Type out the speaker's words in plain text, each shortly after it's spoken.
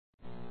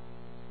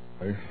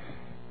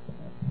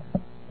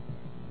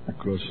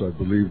Because I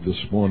believe this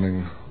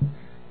morning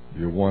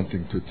you're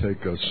wanting to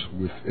take us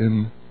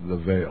within the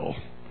veil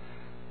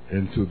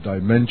into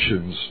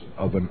dimensions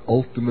of an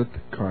ultimate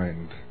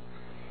kind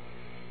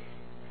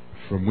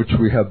from which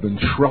we have been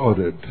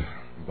shrouded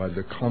by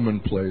the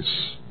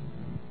commonplace,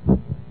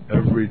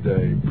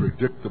 everyday,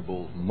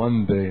 predictable,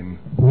 mundane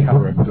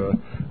character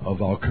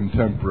of our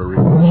contemporary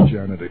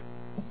Christianity.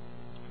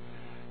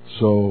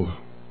 So,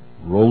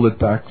 roll it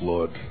back,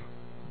 Lord.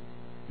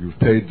 You've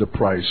paid the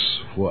price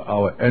for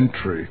our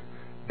entry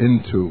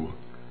into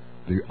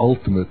the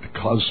ultimate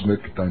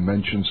cosmic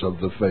dimensions of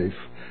the faith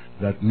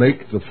that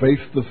make the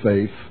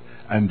faith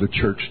and the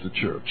church the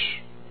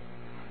church.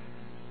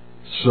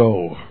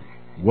 So,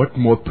 what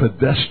more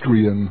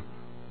pedestrian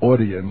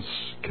audience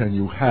can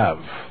you have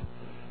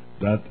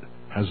that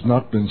has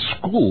not been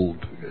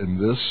schooled in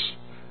this,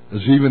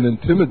 is even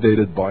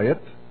intimidated by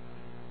it,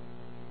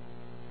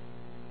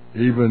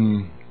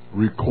 even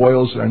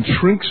recoils and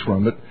shrinks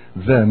from it,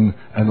 than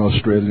an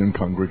Australian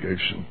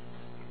congregation?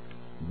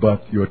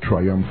 But you're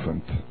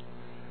triumphant.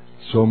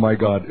 So, my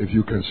God, if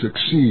you can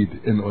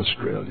succeed in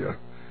Australia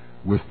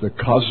with the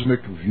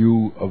cosmic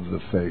view of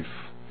the faith,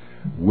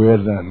 where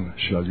then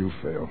shall you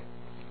fail?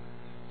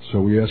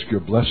 So we ask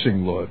your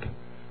blessing, Lord.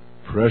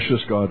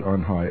 Precious God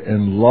on high,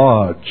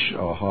 enlarge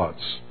our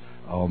hearts,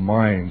 our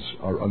minds,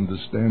 our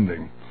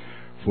understanding,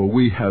 for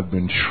we have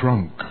been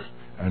shrunk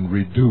and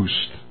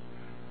reduced,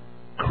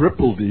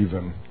 crippled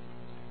even.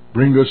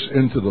 Bring us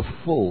into the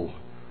full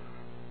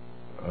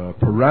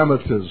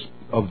parameters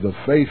of the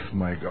faith,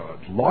 my God,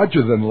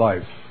 larger than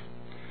life,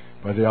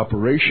 by the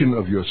operation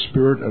of your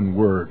Spirit and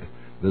Word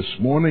this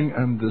morning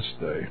and this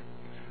day.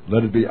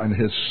 Let it be an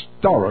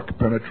historic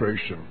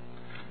penetration.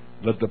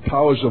 Let the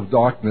powers of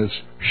darkness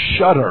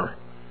shudder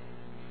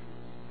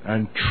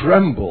and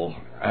tremble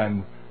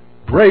and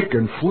break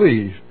and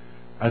flee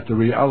at the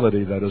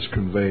reality that is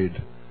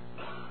conveyed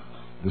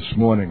this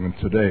morning and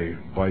today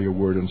by your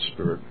Word and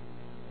Spirit.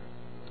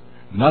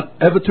 Not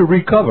ever to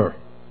recover.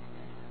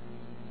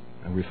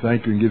 And we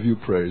thank you and give you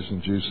praise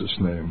in Jesus'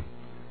 name.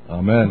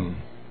 Amen.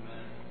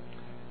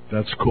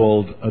 That's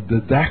called a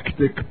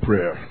didactic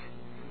prayer.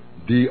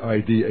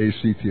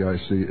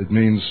 D-I-D-A-C-T-I-C. It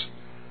means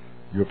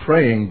you're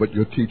praying, but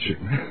you're teaching.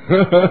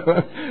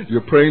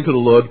 You're praying to the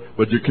Lord,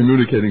 but you're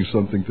communicating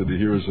something to the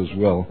hearers as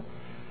well.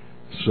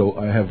 So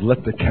I have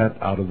let the cat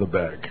out of the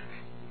bag.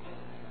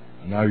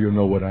 Now you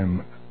know what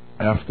I'm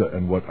after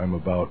and what I'm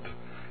about.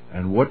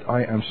 And what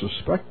I am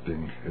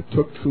suspecting, it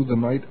took through the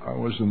night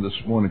hours and this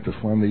morning to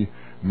finally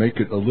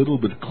make it a little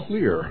bit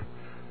clear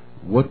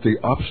what the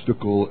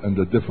obstacle and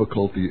the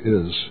difficulty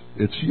is.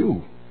 It's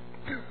you.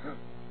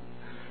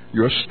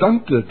 You're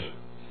stunted,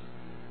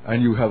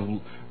 and you have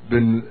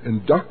been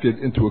inducted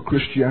into a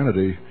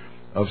Christianity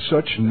of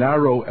such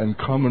narrow and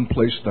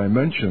commonplace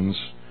dimensions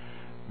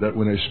that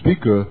when a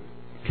speaker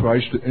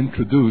tries to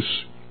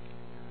introduce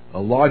a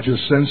larger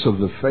sense of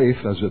the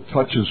faith as it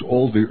touches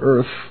all the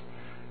earth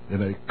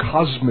in a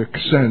cosmic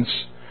sense,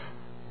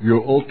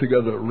 you're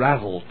altogether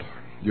rattled.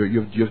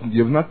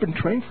 You've not been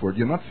trained for it.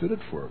 You're not fitted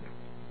for it.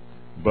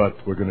 But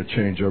we're going to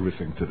change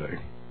everything today.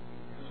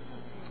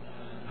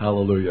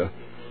 Hallelujah.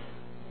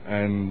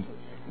 And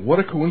what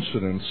a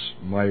coincidence,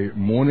 my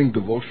morning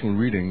devotional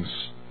readings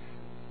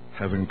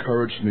have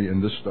encouraged me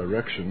in this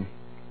direction.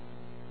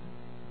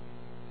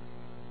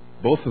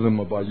 Both of them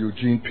are by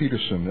Eugene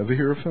Peterson. Ever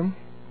hear of him?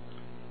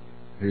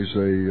 He's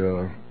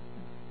a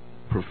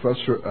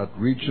professor at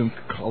Regent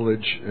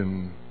College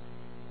in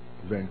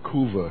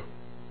Vancouver.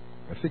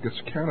 I think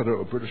it's Canada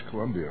or British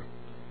Columbia.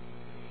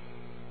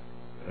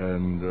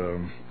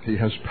 And he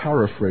has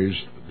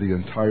paraphrased the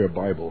entire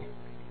Bible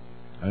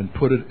and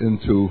put it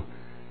into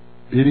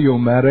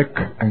idiomatic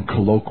and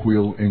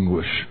colloquial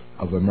English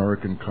of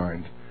American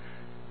kind.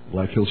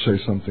 Like he'll say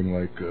something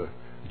like,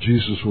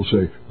 Jesus will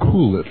say,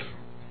 cool it.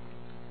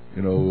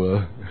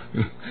 All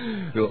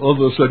of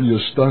a sudden you're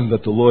stunned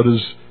that the Lord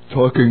is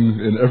talking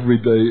in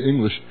everyday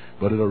English,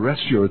 but it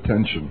arrests your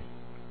attention.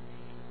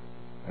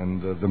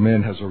 And the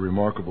man has a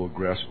remarkable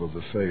grasp of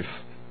the faith.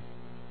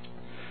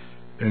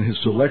 In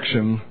his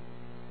selection,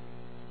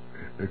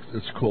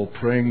 it's called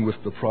Praying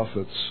with the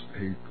Prophets.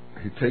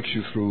 He takes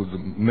you through the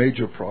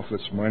major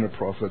prophets, minor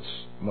prophets,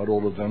 not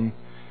all of them,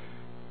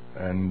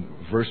 and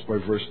verse by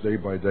verse, day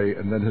by day,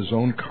 and then his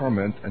own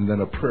comment, and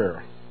then a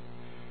prayer.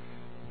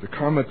 The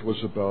comment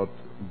was about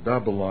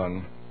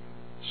Babylon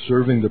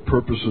serving the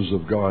purposes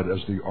of God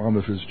as the arm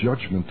of his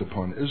judgment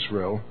upon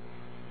Israel,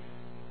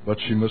 but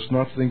she must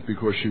not think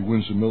because she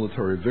wins a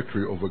military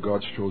victory over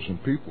God's chosen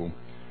people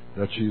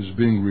that she is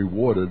being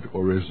rewarded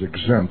or is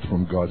exempt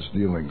from God's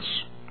dealings.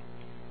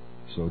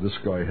 So this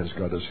guy has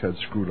got his head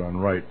screwed on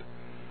right.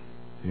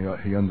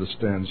 He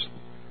understands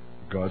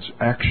God's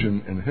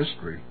action in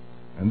history.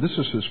 And this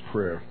is his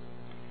prayer.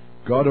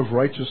 God of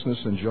righteousness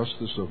and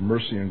justice, of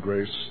mercy and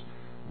grace,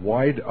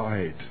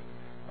 wide-eyed,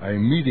 I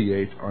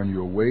mediate on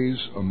your ways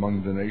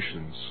among the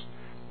nations,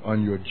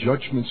 on your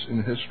judgments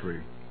in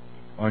history,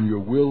 on your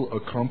will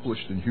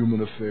accomplished in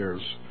human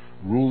affairs,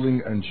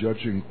 ruling and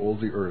judging all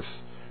the earth,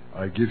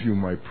 I give you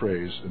my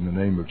praise in the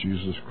name of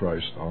Jesus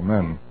Christ.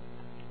 Amen.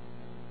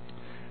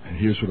 And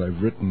here's what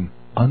I've written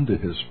under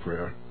his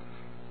prayer.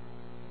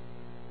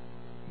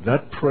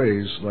 That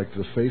praise, like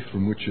the faith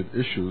from which it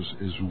issues,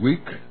 is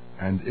weak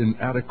and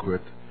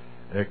inadequate,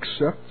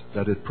 except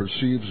that it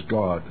perceives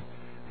God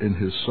in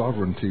his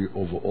sovereignty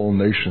over all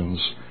nations,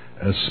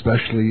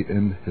 especially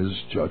in his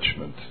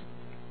judgment.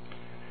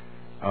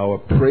 Our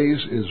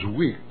praise is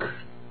weak,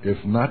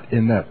 if not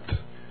inept,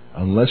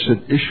 unless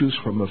it issues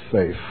from a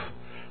faith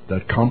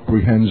that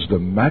comprehends the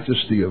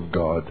majesty of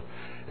God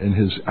in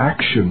his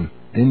action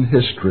in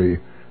history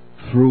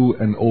through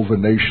and over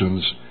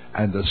nations,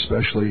 and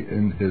especially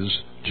in his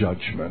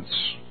judgments.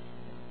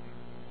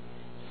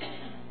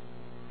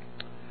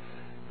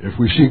 If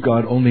we see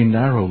God only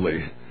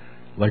narrowly,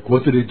 like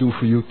what did he do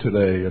for you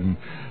today, and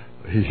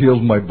he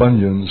healed my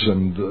bunions,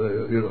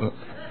 and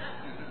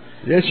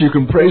yes, you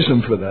can praise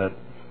him for that,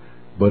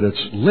 but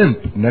it's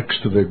limp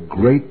next to the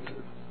great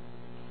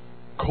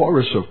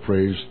chorus of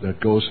praise that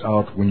goes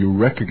out when you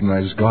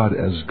recognize God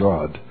as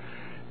God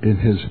in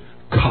his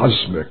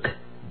cosmic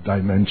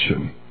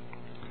dimension.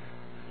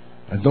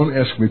 And don't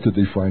ask me to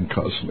define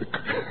cosmic.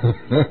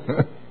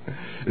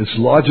 It's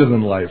larger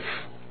than life.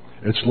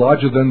 It's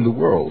larger than the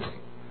world.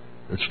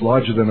 It's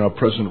larger than our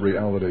present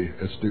reality.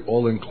 It's the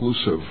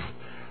all-inclusive,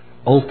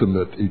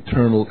 ultimate,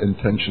 eternal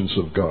intentions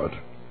of God.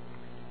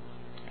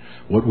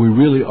 What we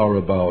really are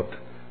about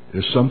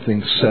is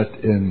something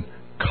set in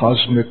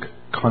cosmic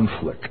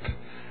conflict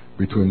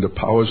between the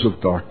powers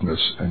of darkness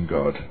and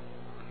God.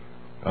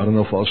 I don't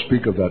know if I'll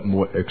speak of that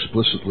more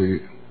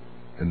explicitly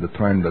in the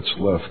time that's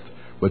left,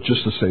 but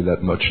just to say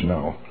that much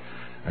now.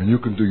 And you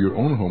can do your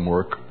own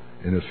homework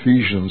in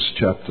Ephesians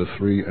chapter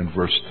 3 and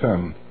verse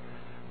 10,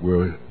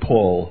 where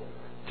Paul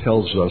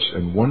tells us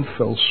in one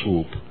fell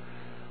swoop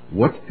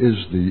what is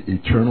the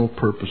eternal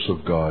purpose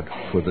of God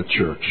for the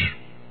church.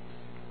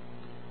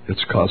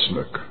 It's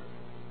cosmic.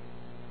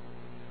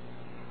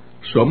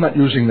 So I'm not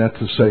using that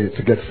to say,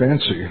 to get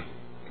fancy.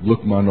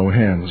 Look, ma, no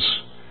hands.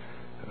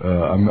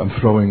 I'm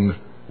throwing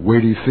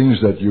weighty things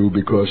at you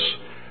because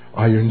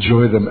I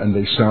enjoy them and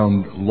they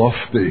sound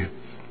lofty.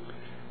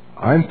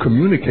 I'm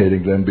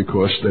communicating them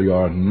because they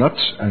are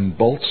nuts and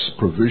bolts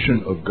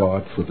provision of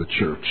God for the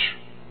church.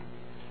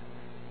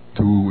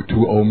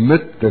 To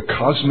omit the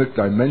cosmic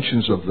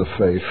dimensions of the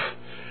faith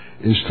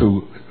is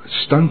to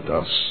stunt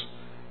us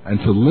and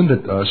to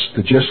limit us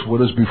to just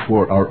what is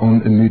before our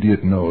own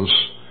immediate nose,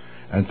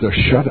 and to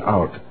shut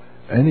out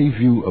any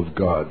view of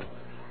God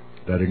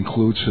that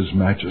includes his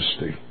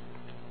majesty.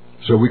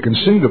 So we can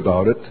sing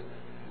about it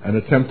and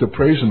attempt to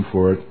praise him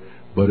for it,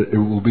 but it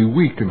will be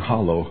weak and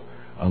hollow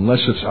unless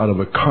it's out of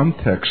a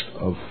context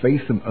of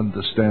faith and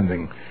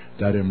understanding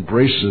that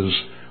embraces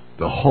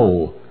the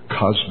whole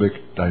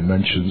cosmic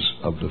dimensions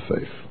of the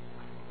faith.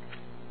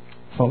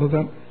 Follow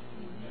that?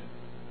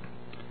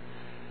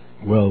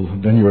 Well,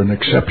 then you're an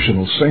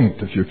exceptional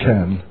saint if you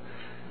can,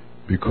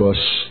 because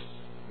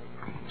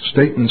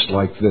statements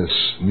like this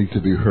need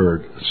to be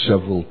heard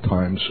several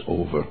times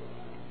over.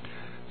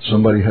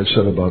 Somebody has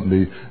said about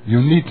me,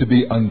 you need to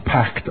be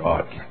unpacked,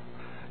 Art.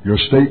 Your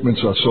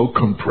statements are so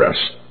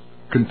compressed,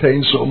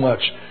 contain so much.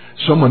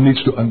 Someone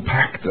needs to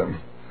unpack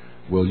them.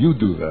 Well, you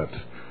do that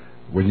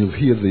when you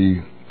hear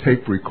the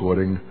tape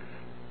recording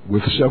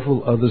with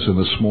several others in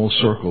a small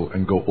circle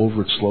and go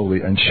over it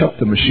slowly and shut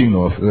the machine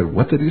off.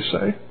 What did he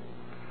say?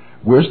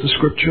 Where's the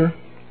scripture?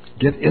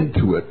 Get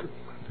into it.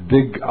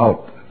 Dig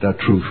out that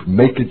truth.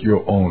 Make it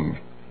your own.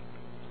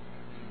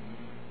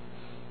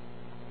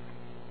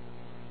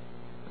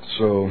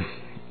 So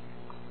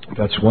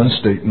that's one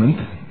statement.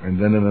 And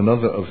then in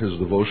another of his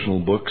devotional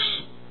books,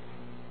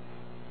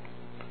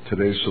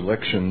 today's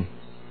selection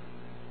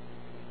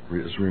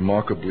is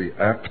remarkably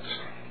apt.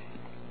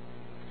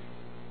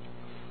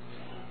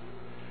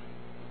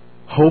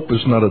 Hope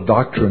is not a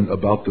doctrine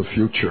about the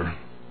future.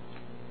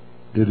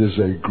 It is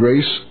a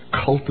grace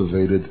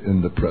cultivated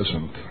in the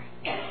present.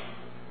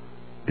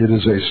 It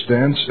is a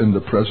stance in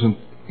the present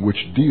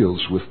which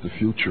deals with the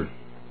future.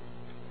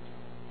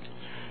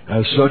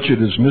 As such,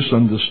 it is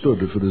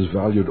misunderstood if it is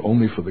valued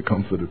only for the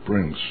comfort it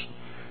brings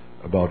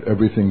about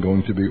everything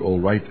going to be all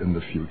right in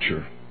the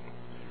future.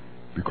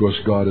 Because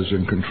God is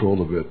in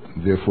control of it,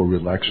 therefore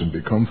relax and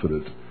be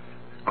comforted.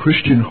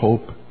 Christian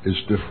hope is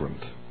different.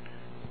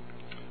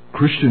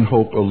 Christian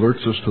hope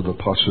alerts us to the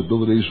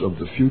possibilities of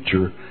the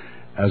future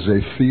as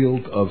a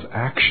field of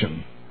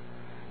action.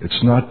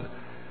 It's not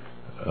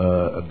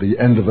the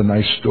end of a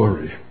nice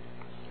story.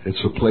 It's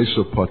a place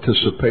of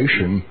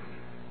participation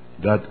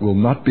that will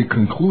not be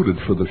concluded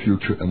for the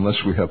future unless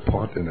we have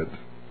part in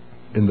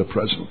it, in the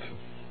present.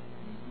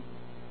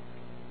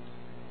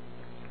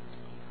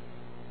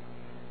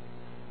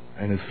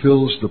 And it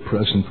fills the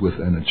present with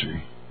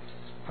energy.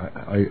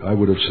 I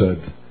would have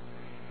said,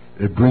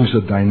 it brings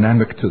a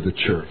dynamic to the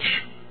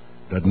church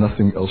that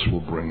nothing else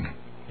will bring.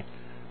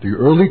 The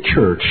early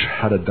church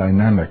had a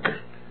dynamic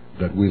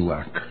that we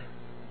lack,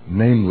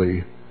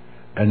 namely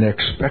an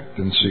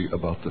expectancy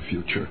about the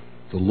future,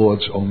 the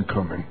Lord's own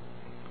coming,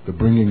 the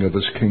bringing of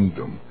his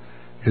kingdom,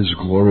 his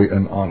glory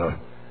and honor,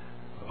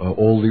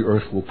 all the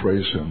earth will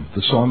praise him.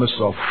 The psalmists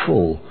are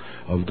full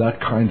of that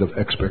kind of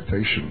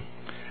expectation.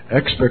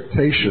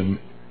 Expectation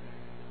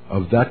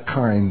of that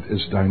kind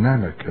is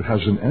dynamic. It has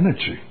an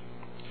energy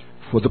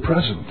for the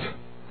present.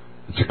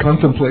 It's a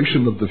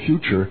contemplation of the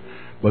future,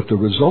 but the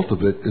result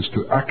of it is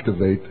to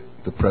activate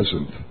the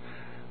present.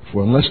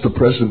 For unless the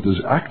present is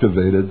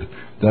activated,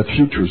 that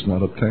future is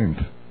not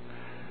obtained.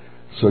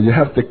 So you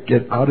have to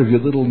get out of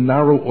your little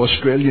narrow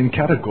Australian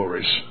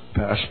categories,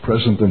 past,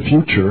 present, and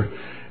future,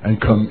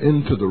 and come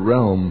into the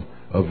realm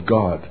of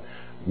God,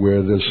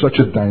 where there's such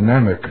a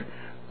dynamic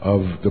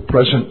of the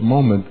present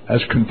moment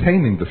as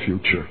containing the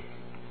future,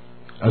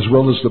 as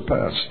well as the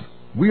past.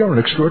 We are an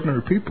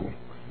extraordinary people.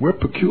 We're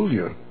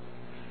peculiar.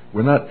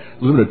 We're not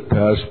limited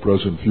past,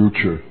 present,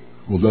 future.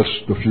 Well,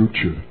 that's the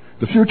future.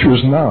 The future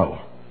is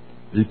now.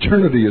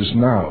 Eternity is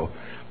now.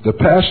 The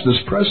past is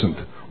present.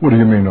 What do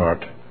you mean,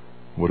 Art?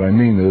 What I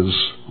mean is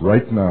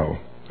right now.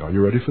 Are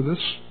you ready for this?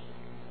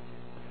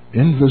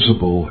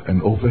 Invisible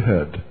and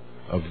overhead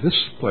of this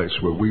place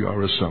where we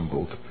are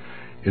assembled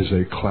is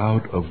a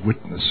cloud of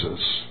witnesses,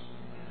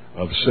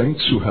 of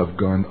saints who have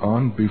gone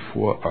on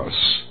before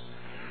us,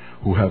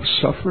 who have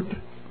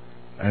suffered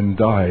and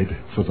died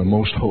for the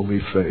most holy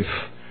faith,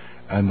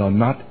 and are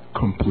not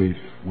complete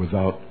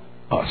without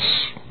us.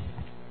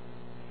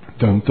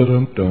 Dun, dun,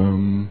 dun,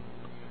 dun.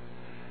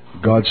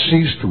 God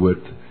sees to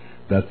it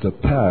that the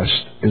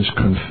past is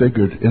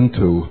configured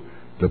into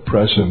the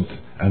present,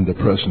 and the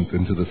present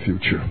into the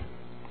future.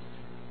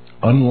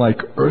 Unlike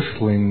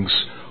earthlings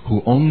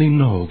who only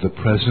know the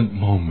present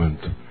moment,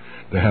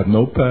 they have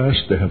no past,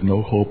 they have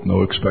no hope,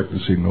 no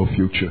expectancy, no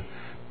future.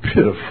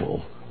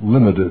 Pitiful,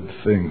 limited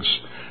things,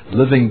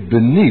 living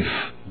beneath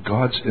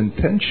God's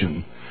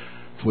intention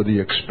for the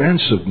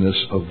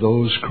expansiveness of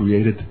those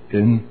created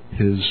in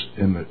His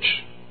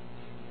image.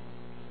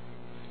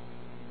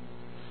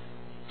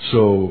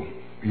 So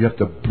you have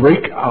to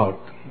break out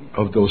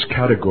of those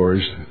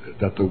categories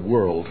that the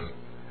world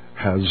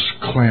has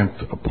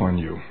clamped upon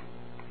you.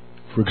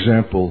 For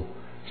example,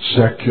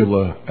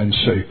 secular and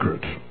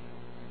sacred.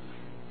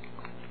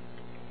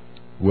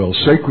 Well,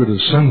 sacred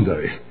is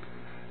Sunday,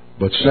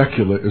 but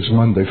secular is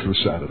Monday through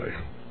Saturday.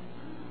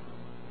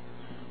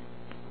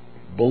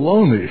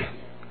 Baloney.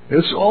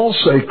 It's all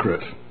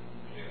sacred.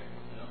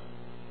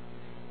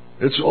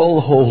 It's all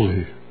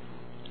holy.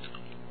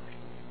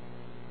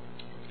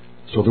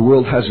 So the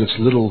world has its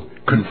little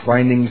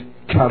confining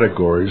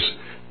categories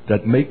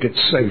that make it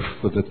safe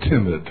for the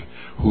timid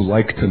who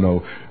like to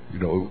know,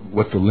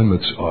 what the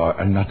limits are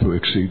and not to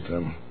exceed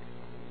them.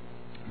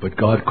 But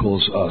God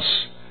calls us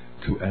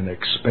to an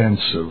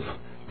expansive,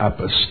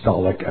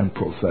 apostolic, and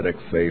prophetic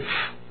faith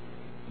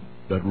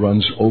that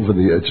runs over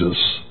the edges.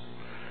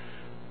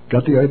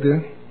 Got the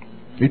idea?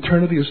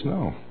 Eternity is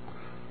now.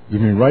 You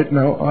mean right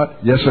now, Art?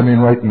 Yes, I mean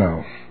right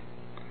now.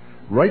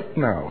 Right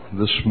now,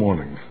 this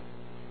morning,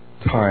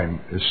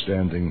 time is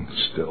standing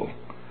still.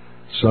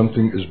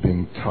 Something is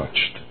being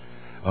touched.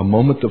 A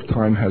moment of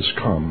time has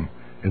come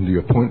in the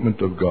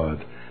appointment of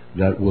God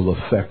that will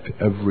affect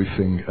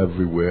everything,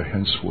 everywhere,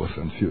 henceforth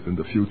and in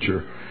the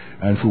future,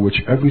 and for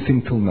which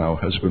everything till now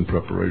has been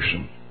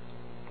preparation.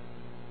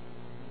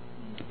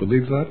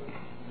 Believe that?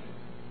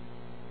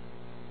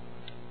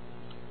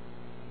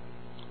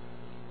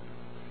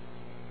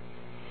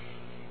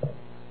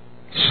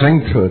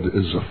 Sainthood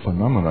is a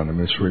phenomenon. I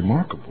mean, it's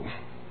remarkable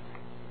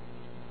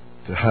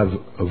to have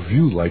a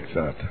view like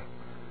that,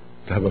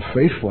 to have a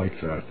faith like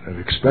that, an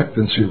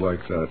expectancy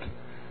like that,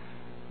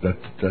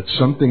 that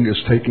something is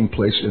taking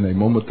place in a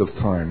moment of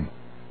time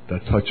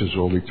that touches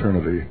all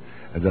eternity,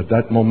 and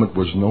that moment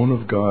was known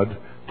of God,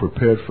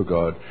 prepared for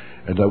God,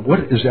 and that what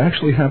is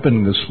actually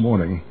happening this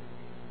morning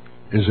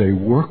is a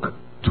work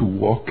to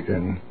walk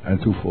in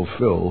and to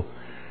fulfill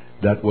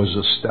that was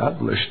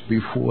established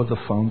before the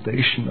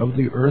foundation of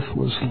the earth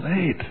was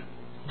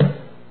laid.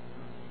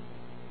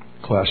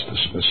 Class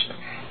dismissed.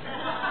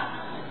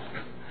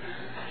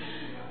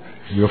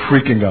 You're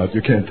freaking out.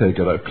 You can't take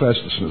it. Class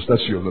dismissed.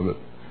 That's your limit.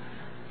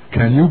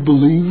 Can you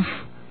believe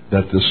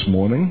that this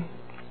morning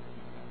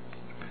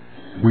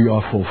we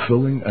are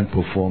fulfilling and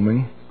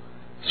performing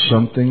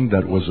something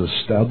that was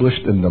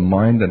established in the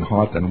mind and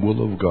heart and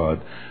will of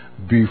God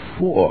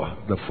before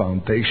the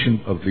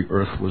foundation of the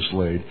earth was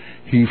laid?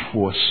 He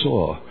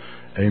foresaw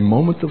a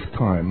moment of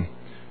time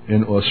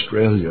in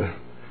Australia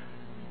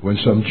when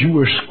some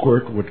Jewish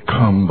squirt would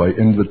come by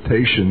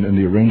invitation in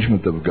the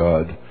arrangement of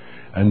God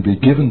and be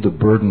given the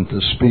burden to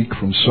speak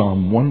from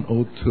Psalm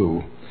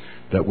 102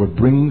 that would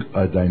bring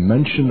a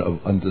dimension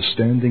of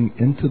understanding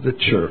into the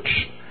church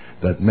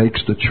that makes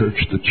the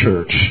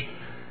church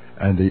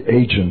and the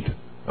agent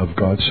of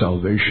God's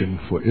salvation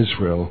for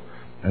Israel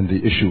and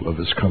the issue of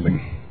His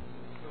coming.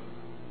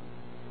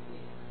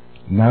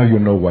 Now you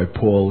know why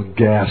Paul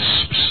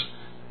gasps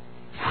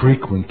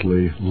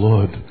frequently,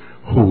 Lord,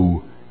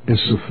 who is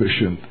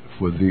sufficient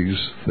for these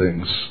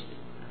things?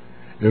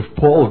 If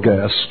Paul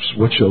gasps,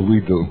 what shall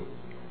we do?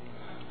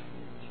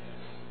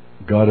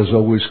 God is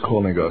always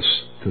calling us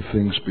to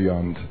things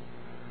beyond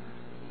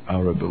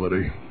our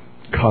ability,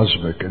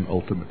 cosmic and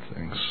ultimate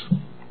things.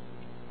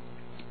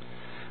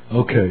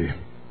 Okay,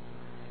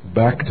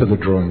 back to the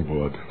drawing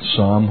board.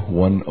 Psalm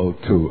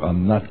 102.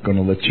 I'm not going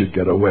to let you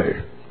get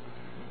away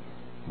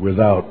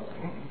without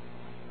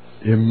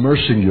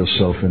immersing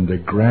yourself in the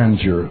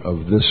grandeur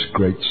of this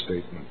great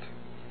statement.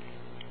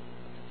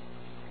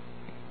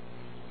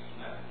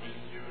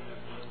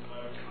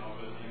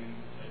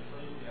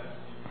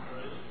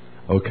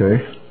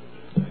 Okay.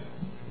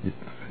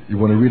 You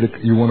want to read it?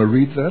 You want to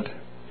read that?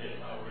 Yes,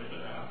 I'll read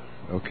it out.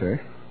 Okay.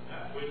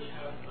 That which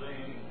has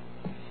been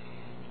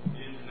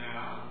is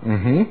now,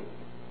 Mm-hmm. and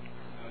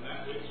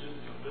that which is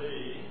to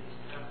be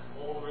hath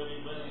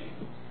already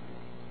been.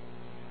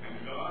 And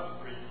God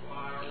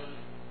requires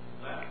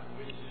that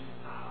which is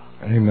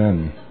past.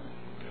 Amen.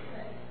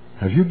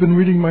 Have you been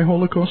reading my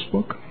Holocaust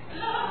book?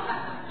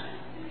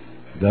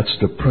 That's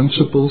the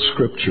principal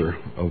scripture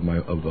of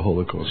the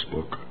Holocaust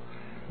book.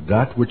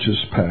 That which is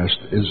past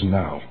is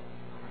now.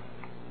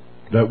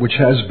 That which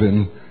has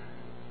been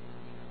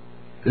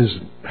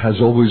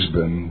has always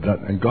been. That,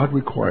 and God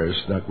requires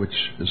that which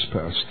is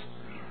past.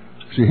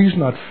 See, He's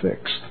not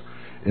fixed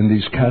in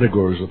these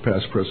categories of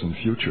past, present,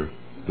 future.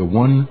 The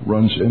one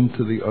runs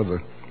into the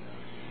other,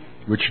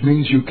 which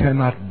means you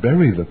cannot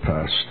bury the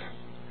past,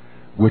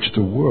 which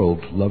the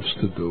world loves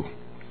to do.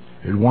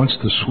 It wants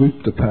to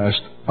sweep the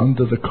past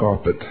under the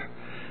carpet,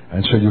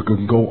 and so you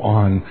can go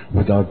on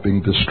without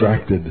being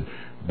distracted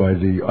by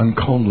the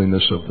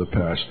uncomeliness of the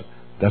past.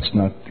 That's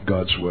not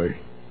God's way.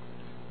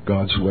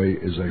 God's way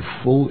is a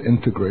full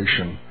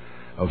integration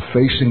of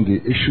facing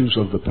the issues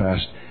of the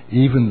past,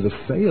 even the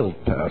failed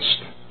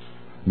past,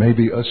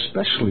 maybe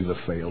especially the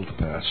failed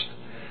past,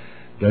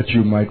 that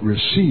you might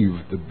receive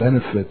the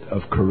benefit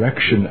of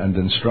correction and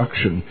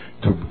instruction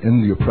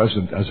in your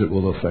present as it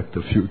will affect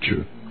the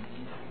future.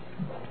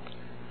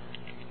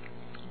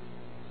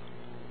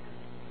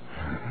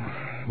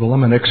 Well,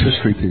 I'm an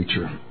ex-history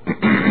teacher,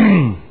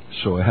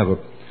 so I have a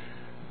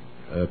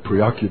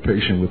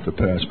preoccupation with the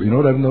past. But you know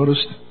what I've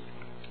noticed?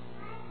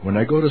 When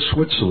I go to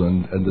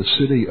Switzerland and the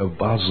city of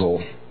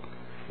Basel,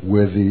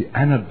 where the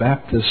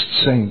Anabaptist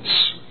saints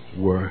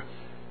were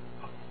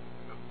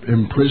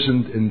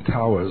imprisoned in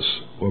towers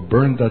or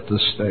burned at the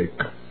stake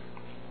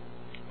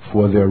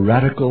for their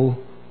radical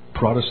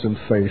Protestant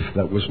faith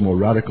that was more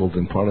radical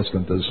than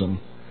Protestantism,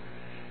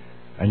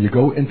 and you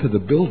go into the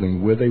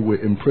building where they were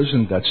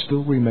imprisoned that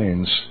still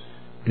remains,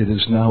 it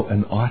is now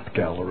an art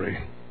gallery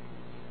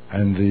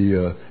and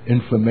the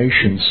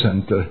information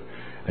center.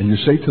 And you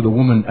say to the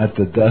woman at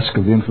the desk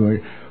of the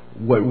information,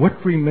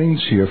 what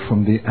remains here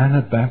from the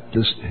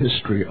Anabaptist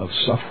history of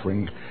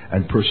suffering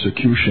and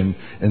persecution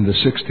in the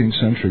 16th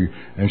century?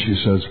 And she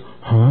says,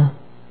 huh?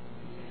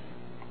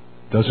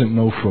 Doesn't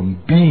know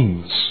from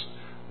beans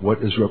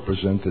what is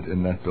represented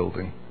in that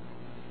building.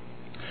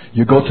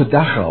 You go to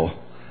Dachau,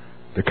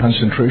 the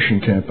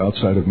concentration camp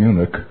outside of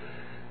Munich,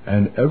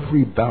 and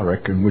every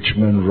barrack in which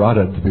men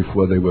rotted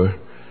before they were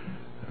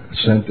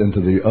sent into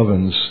the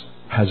ovens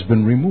has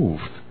been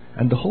removed.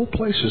 And the whole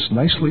place is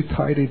nicely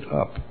tidied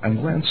up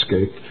and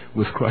landscaped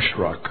with crushed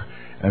rock.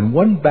 And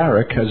one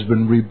barrack has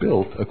been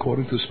rebuilt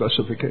according to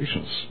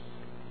specifications.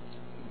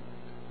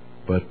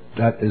 But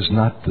that is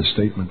not the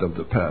statement of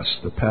the past.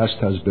 The past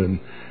has been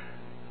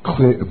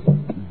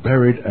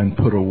buried and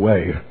put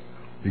away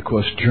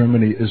because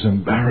Germany is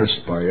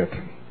embarrassed by it.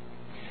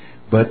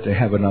 But they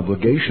have an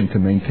obligation to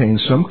maintain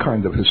some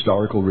kind of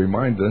historical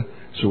reminder.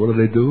 So what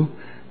do?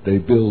 They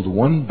build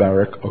one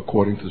barrack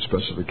according to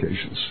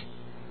specifications.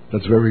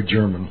 That's very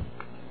German.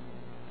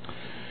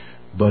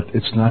 But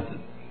it's not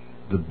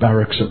the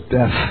barracks of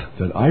death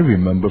that I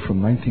remember from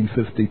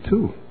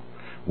 1952,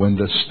 when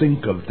the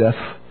stink of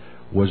death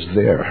was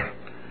there,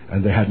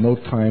 and they had no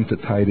time to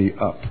tidy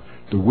up.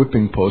 The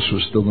whipping post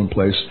was still in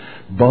place.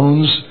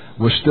 Bones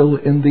were still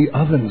in the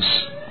ovens.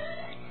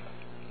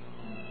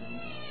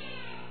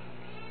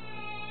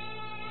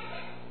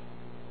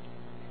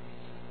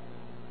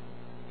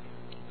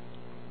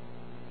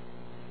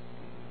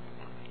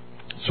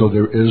 So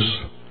there is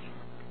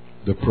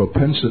the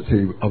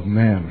propensity of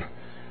man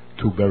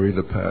to bury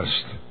the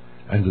past,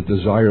 and the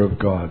desire of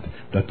God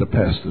that the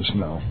past is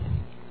now.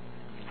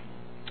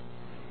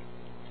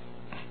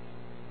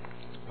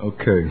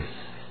 Okay.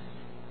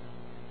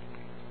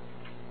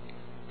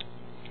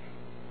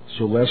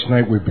 So last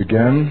night we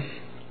began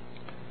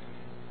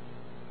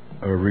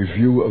a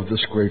review of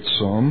this great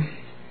psalm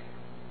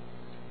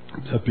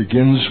that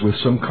begins with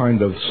some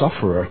kind of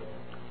sufferer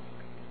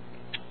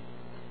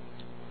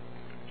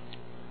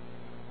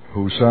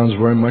who sounds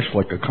very much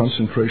like a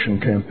concentration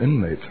camp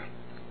inmate.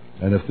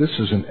 And if this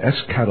is an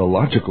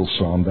eschatological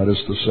psalm, that is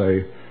to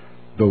say,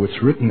 though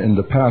it's written in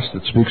the past,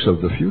 it speaks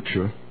of the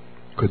future,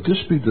 could this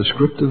be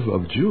descriptive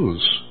of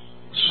Jews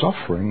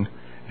suffering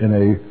in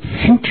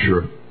a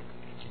future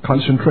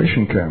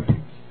concentration camp?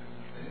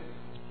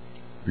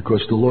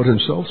 Because the Lord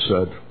Himself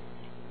said,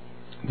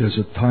 there's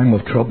a time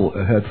of trouble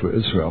ahead for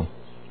Israel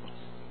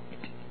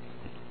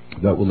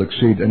that will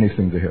exceed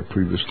anything they have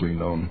previously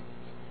known,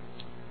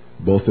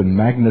 both in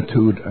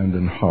magnitude and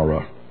in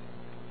horror.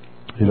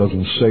 He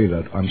doesn't say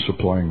that, I'm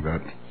supplying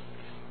that.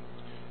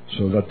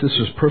 So that this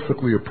is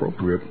perfectly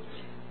appropriate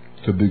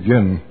to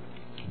begin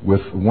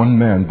with one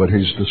man, but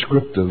he's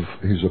descriptive.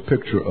 He's a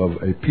picture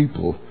of a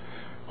people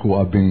who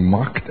are being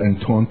mocked and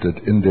taunted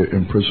in their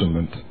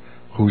imprisonment,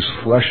 whose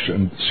flesh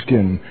and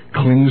skin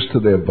clings to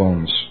their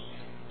bones.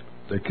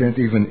 They can't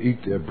even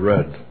eat their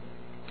bread.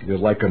 They're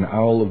like an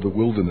owl of the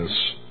wilderness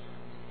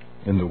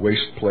in the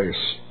waste place,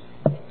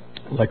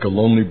 like a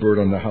lonely bird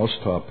on the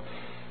housetop.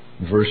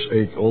 Verse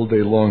 8, all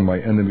day long my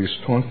enemies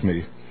taunt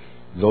me.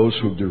 Those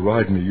who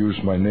deride me use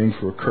my name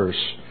for a curse.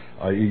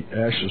 I eat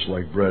ashes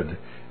like bread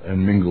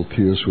and mingle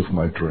tears with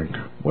my drink.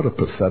 What a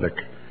pathetic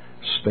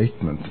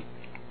statement.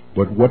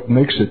 But what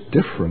makes it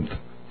different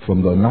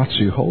from the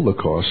Nazi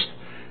Holocaust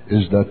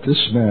is that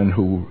this man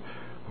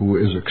who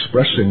is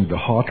expressing the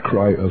heart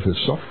cry of his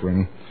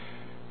suffering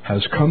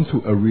has come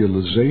to a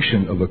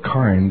realization of a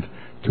kind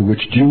to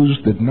which Jews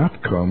did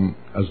not come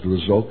as the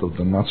result of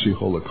the Nazi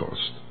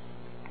Holocaust.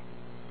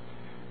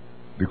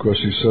 Because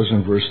he says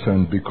in verse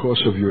 10,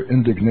 because of your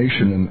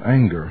indignation and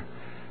anger,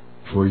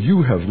 for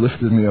you have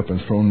lifted me up and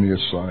thrown me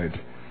aside.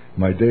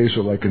 My days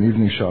are like an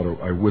evening shadow,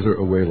 I wither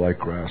away like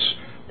grass,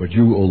 but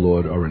you, O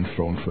Lord, are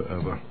enthroned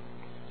forever.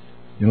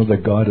 You know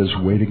that God is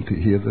waiting to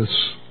hear this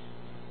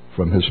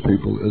from his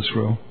people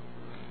Israel?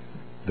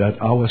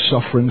 That our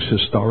sufferings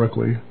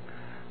historically,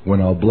 when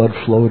our blood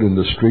flowed in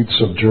the streets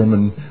of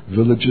German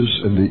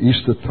villages in the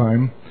Easter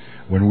time,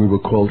 when we were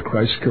called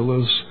Christ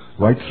killers,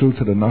 right through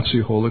to the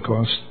Nazi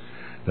Holocaust,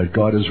 that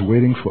God is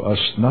waiting for us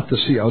not to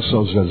see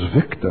ourselves as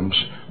victims,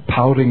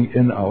 pouting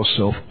in our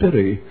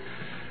self-pity,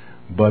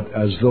 but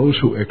as those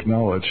who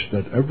acknowledge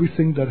that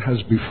everything that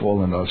has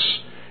befallen us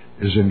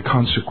is in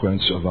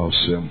consequence of our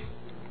sin,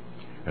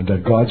 and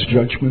that God's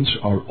judgments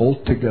are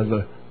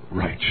altogether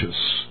righteous.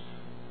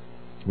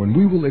 When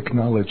we will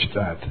acknowledge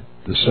that,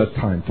 the set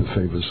time to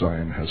favor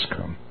Zion has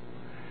come.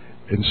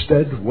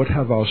 Instead, what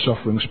have our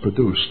sufferings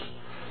produced?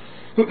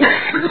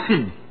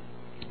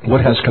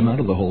 What has come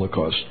out of the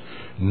Holocaust?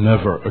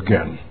 Never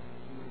again.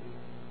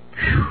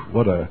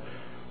 What a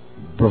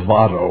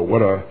bravado,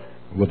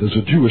 what there's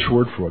a Jewish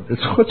word for it.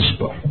 It's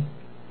chutzpah.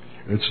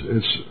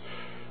 It's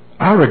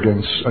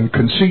arrogance and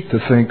conceit to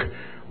think,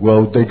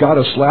 well, they got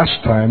us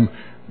last time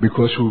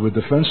because we were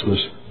defenseless,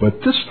 but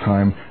this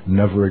time,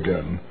 never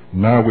again.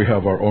 Now we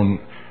have our own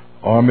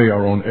army,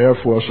 our own air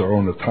force, our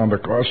own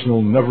atomic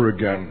arsenal, never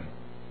again.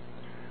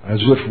 As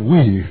if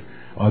we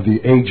are the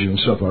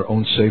agents of our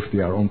own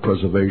safety, our own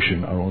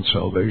preservation, our own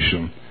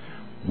salvation.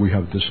 We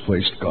have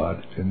displaced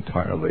God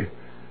entirely.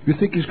 You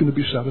think he's going to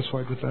be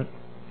satisfied with that?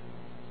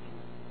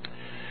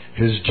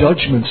 His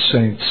judgment,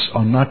 saints,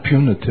 are not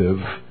punitive,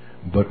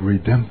 but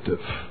redemptive.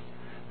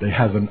 They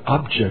have an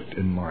object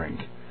in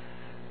mind,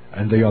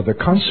 and they are the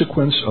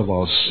consequence of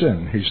our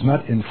sin. He's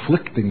not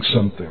inflicting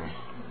something.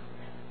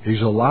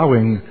 He's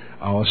allowing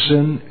our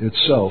sin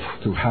itself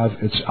to have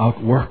its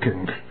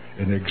outworking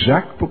in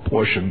exact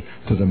proportion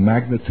to the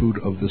magnitude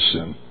of the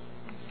sin.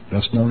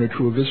 That's not only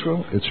true of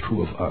Israel, it's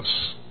true of us.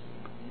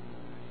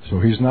 So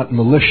he's not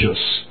malicious.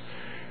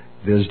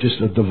 There's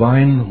just a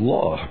divine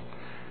law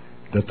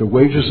that the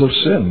wages of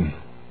sin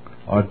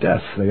are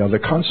death. They are the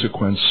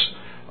consequence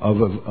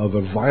of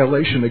a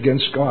violation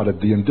against God,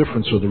 of the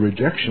indifference or the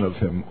rejection of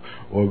him,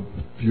 or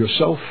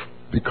yourself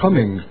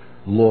becoming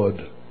Lord.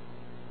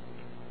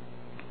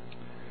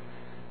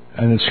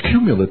 And it's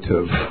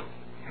cumulative.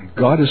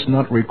 God is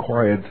not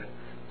required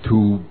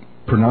to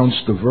pronounce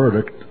the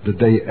verdict the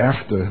day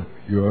after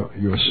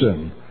your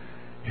sin.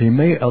 He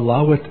may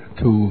allow it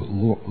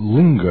to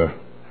linger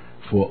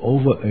for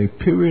over a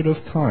period of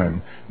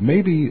time,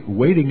 maybe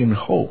waiting in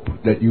hope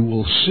that you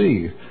will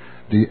see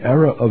the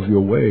error of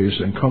your ways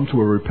and come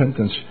to a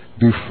repentance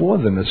before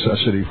the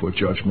necessity for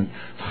judgment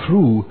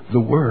through the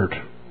word.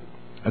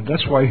 And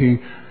that's why he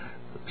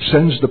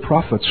sends the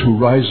prophets who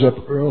rise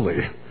up early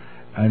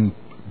and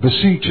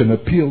beseech and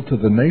appeal to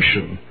the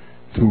nation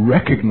to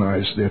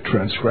recognize their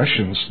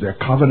transgressions, their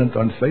covenant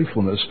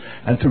unfaithfulness,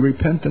 and to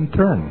repent and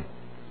turn.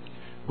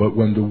 But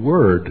when the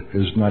word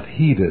is not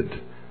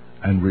heeded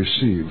and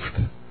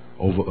received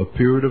over a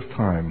period of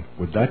time,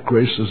 when that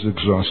grace is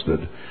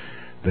exhausted,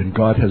 then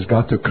God has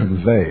got to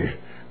convey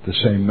the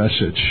same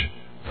message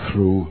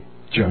through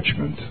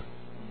judgment.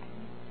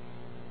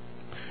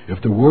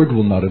 If the word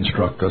will not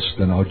instruct us,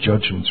 then our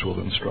judgments will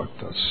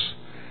instruct us.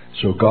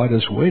 So God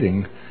is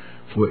waiting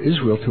for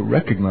Israel to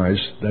recognize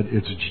that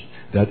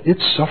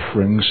its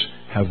sufferings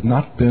have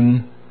not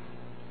been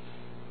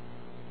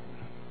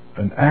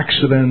an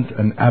accident,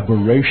 an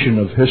aberration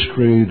of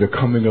history, the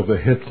coming of a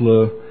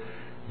Hitler,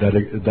 that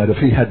if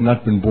he had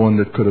not been born,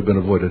 it could have been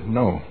avoided.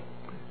 No.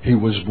 He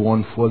was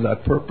born for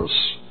that purpose,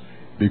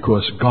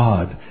 because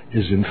God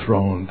is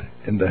enthroned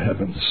in the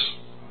heavens.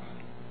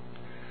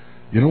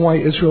 You know why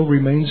Israel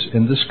remains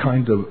in this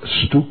kind of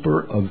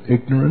stupor of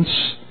ignorance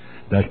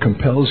that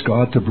compels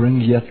God to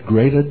bring yet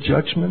greater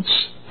judgments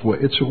for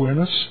its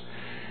awareness?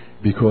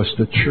 Because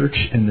the church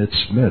in its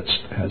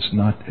midst has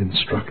not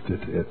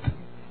instructed it.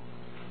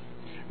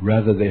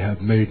 Rather, they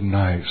have made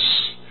nice.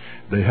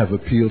 They have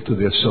appealed to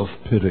their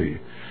self-pity.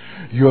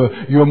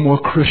 You're more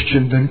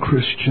Christian than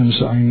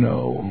Christians, I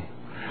know.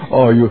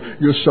 Oh,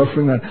 you're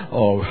suffering that.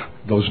 Oh,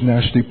 those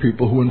nasty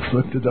people who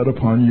inflicted that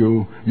upon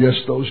you. Yes,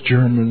 those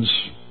Germans.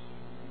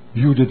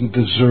 You didn't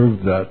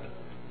deserve that.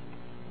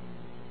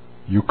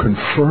 You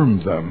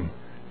confirm them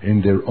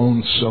in their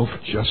own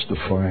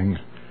self-justifying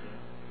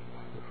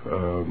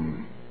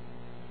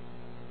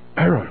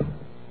error.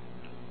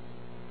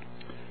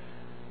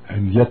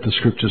 And yet the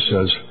scripture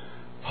says,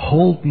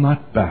 hold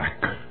not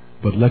back,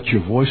 but let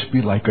your voice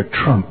be like a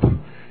trump,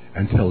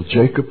 and tell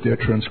Jacob their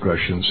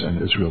transgressions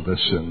and Israel their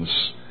sins.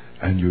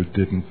 And you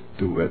didn't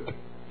do it,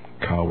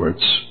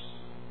 cowards.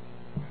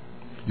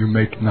 You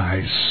make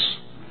nice.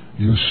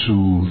 You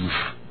soothe.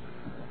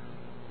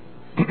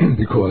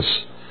 Because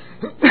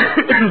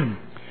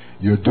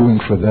you're doing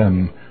for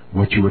them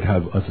what you would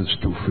have others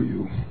do for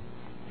you.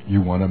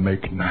 You want to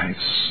make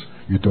nice.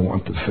 You don't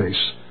want to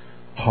face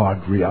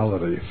hard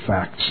reality,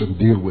 facts, and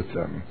deal with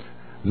them.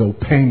 Though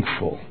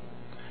painful,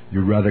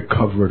 you'd rather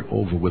cover it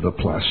over with a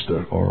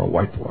plaster or a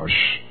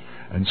whitewash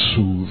and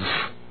soothe.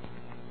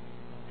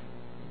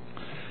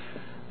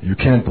 You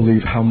can't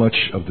believe how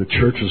much of the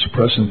church's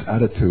present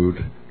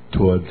attitude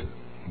toward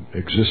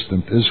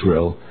existent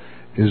Israel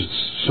is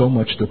so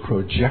much the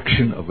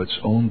projection of its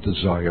own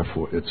desire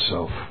for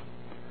itself.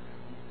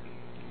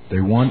 They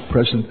want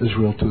present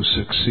Israel to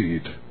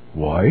succeed.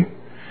 Why?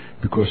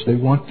 Because they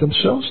want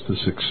themselves to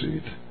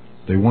succeed.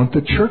 They want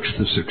the church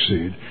to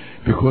succeed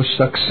because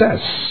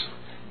success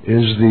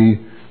is the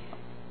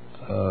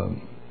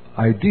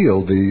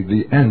ideal,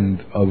 the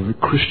end of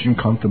Christian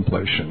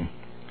contemplation.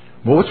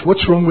 Well,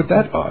 what's wrong with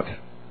that, Art?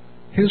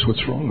 Here's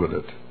what's wrong with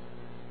it.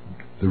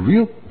 The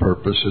real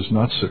purpose is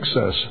not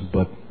success,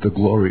 but the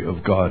glory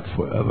of God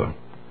forever.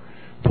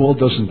 Paul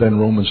doesn't then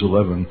Romans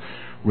 11,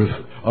 with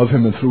of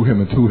him and through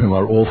him and to him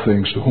are all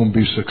things, to whom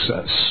be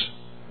success,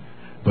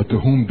 but to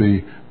whom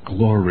be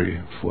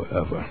glory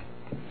forever.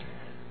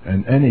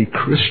 And any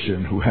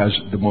Christian who has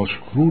the most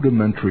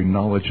rudimentary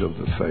knowledge of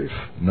the faith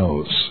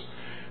knows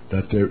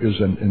that there is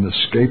an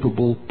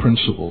inescapable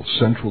principle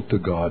central to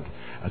God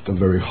at the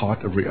very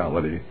heart of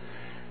reality,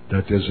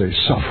 that there's a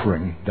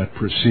suffering that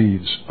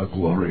precedes a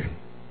glory,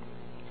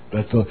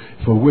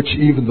 for which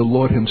even the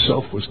Lord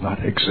himself was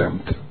not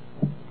exempt.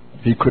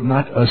 He could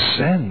not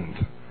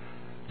ascend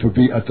to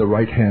be at the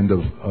right hand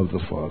of the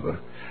Father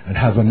and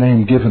have a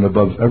name given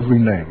above every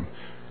name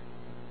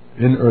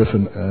in earth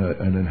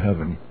and in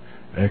heaven,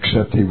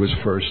 except he was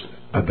first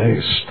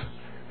abased.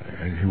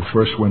 And he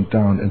first went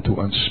down into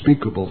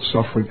unspeakable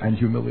suffering and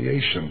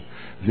humiliation.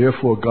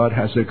 Therefore God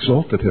has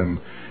exalted him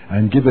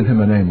and given him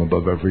a name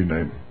above every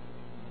name.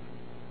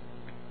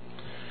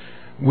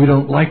 We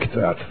don't like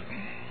that.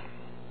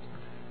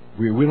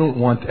 We don't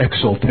want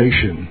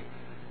exaltation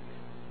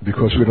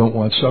because we don't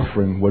want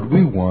suffering. What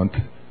we want,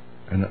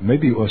 and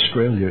maybe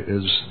Australia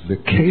is the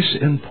case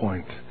in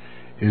point,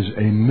 is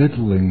a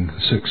middling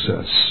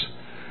success.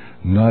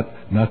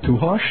 Not too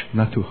harsh,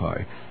 not too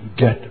high.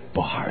 Get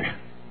by.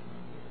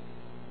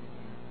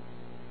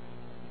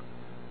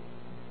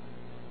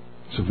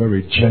 It's a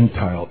very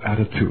Gentile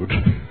attitude.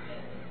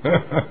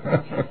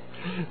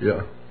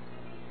 Yeah.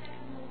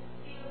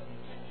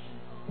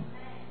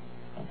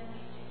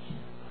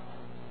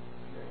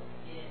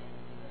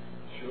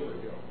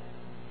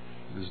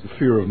 There's the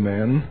fear of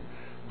man,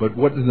 but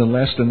what in the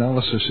last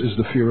analysis is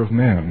the fear of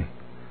man?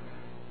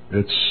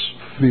 It's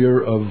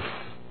fear of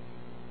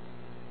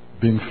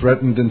being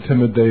threatened,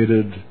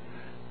 intimidated.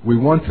 We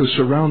want to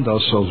surround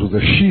ourselves with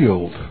a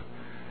shield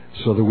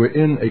so that we're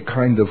in a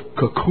kind of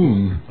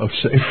cocoon of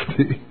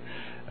safety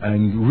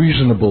and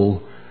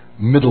reasonable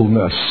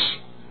middleness,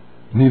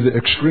 neither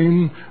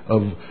extreme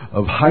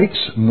of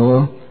heights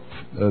nor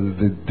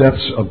the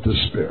depths of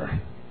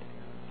despair.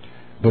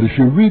 But if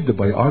you read the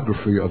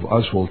biography of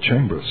Oswald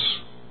Chambers,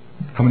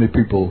 how many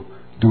people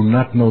do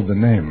not know the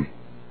name,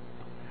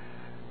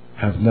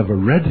 have never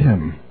read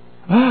him?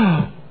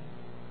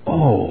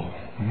 Oh,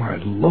 my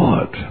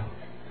Lord.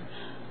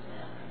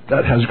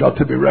 That has got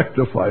to be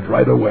rectified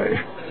right away.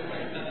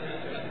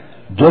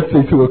 Get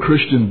thee to a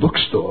Christian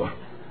bookstore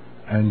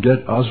and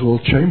get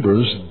Oswald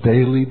Chambers'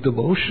 daily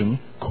devotion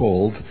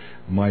called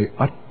My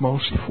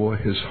Utmost for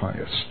His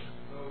Highest.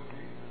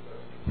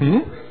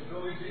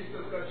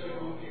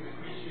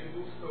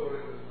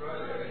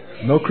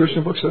 No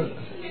Christian bookstore?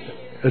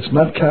 It's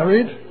not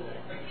carried?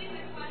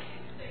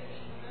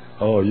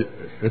 Oh,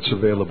 it's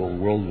available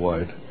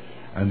worldwide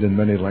and in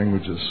many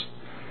languages.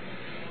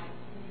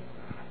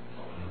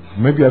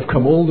 Maybe I've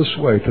come all this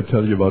way to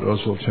tell you about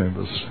Oswald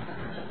Chambers,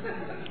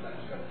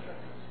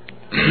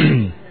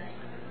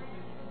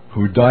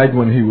 who died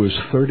when he was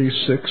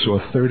 36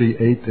 or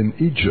 38 in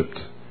Egypt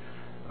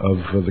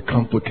of the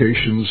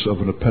complications of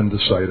an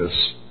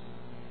appendicitis.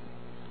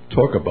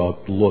 Talk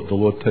about the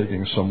Lord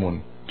taking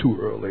someone too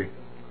early.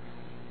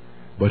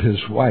 But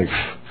his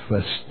wife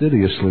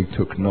fastidiously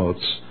took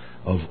notes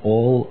of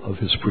all of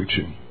his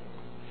preaching.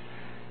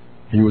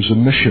 He was a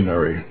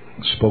missionary,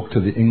 spoke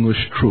to the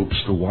English troops,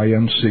 the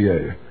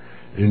YMCA,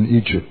 in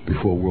Egypt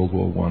before World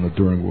War I or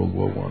during World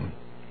War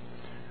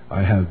I.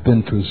 I have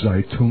been to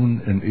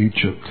Zaytun in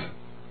Egypt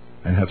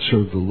and have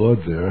served the Lord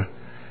there,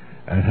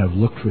 and have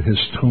looked for his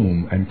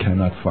tomb and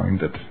cannot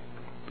find it.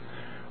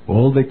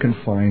 All they can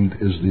find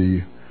is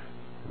the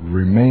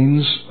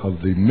remains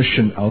of the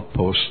mission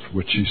outpost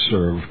which he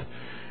served,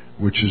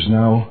 which is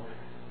now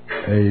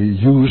a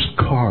used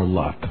car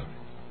lot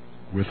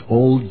with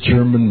old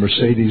German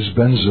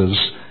Mercedes-Benzes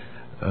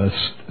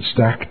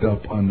stacked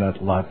up on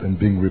that lot and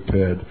being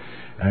repaired.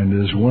 And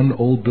there's one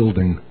old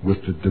building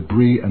with the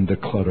debris and the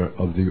clutter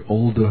of the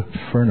older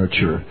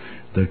furniture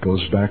that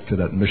goes back to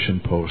that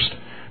mission post,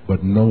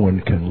 but no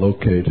one can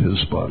locate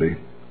his body.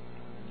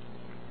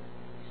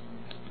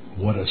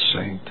 What a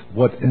saint,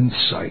 what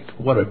insight,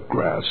 what a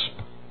grasp.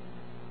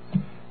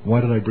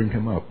 Why did I bring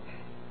him up?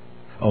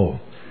 Oh,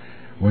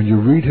 when you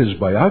read his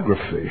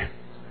biography,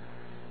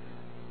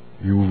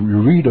 you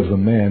read of a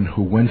man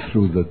who went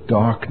through the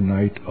dark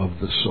night of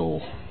the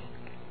soul.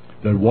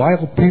 That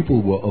while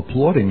people were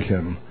applauding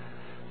him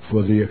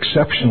for the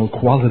exceptional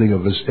quality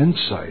of his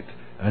insight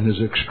and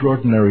his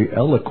extraordinary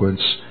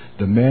eloquence,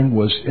 the man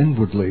was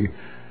inwardly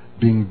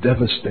being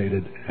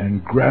devastated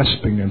and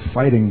grasping and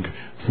fighting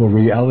for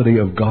reality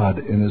of God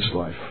in his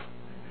life.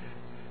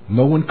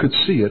 No one could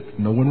see it,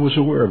 no one was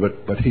aware of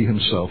it, but he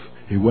himself.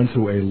 He went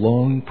through a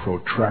long,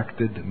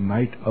 protracted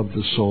night of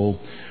the soul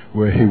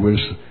where he was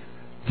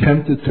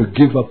tempted to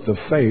give up the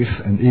faith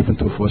and even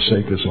to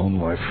forsake his own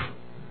life.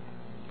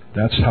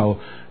 That's how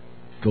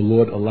the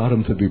Lord allowed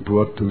him to be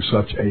brought to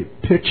such a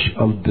pitch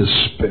of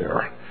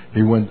despair.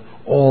 He went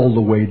all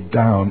the way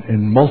down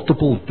in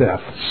multiple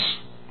deaths.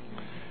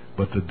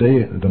 But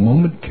the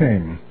moment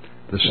came,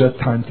 the set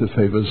time to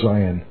favor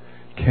Zion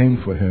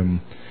came for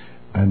him,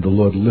 and the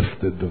Lord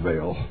lifted the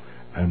veil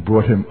and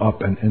brought him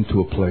up and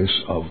into a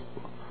place of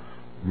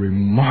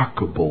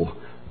remarkable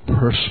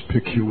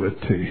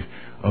perspicuity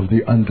of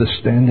the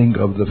understanding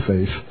of the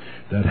faith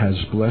that has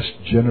blessed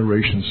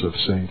generations of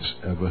saints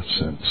ever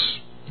since.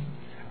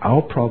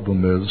 Our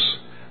problem is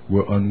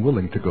we're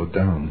unwilling to go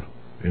down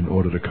in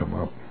order to come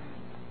up.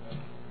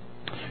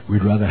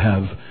 We'd rather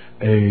have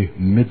a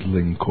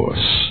middling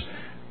course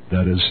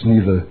that is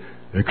neither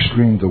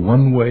extreme the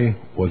one way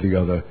or the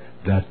other,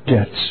 that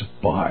gets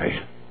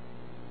by.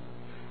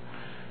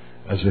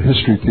 As a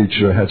history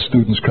teacher, I had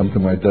students come to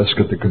my desk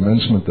at the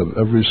commencement of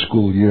every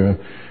school year.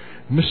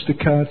 Mr.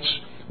 Katz,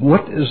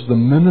 what is the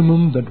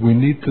minimum that we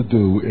need to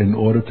do in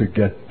order to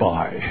get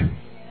by?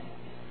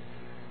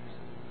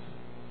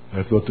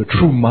 I thought the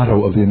true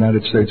motto of the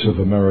United States of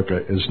America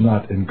is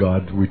not "in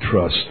God we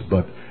trust,"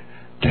 but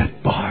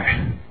 "get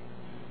by."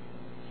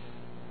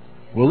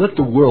 We'll let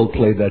the world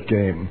play that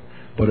game,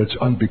 but it's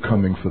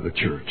unbecoming for the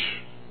church.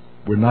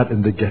 We're not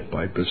in the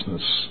get-by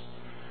business.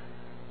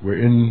 We're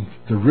in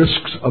the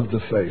risks of the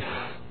faith.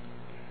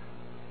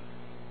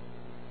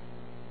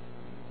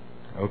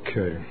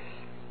 Okay.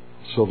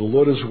 So the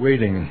Lord is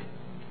waiting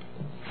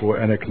for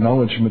an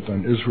acknowledgement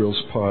on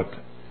Israel's part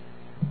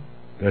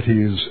that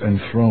he is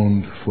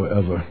enthroned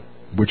forever,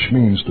 which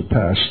means the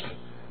past,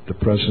 the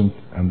present,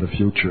 and the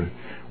future,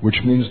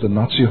 which means the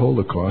Nazi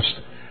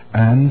Holocaust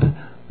and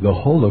the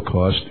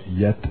Holocaust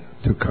yet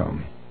to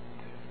come.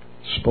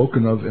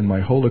 Spoken of in my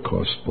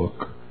Holocaust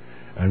book,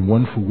 and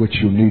one for which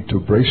you need to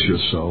brace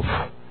yourself,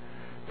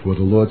 for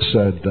the Lord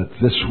said that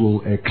this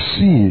will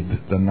exceed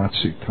the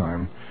Nazi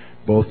time,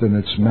 both in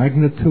its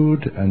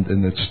magnitude and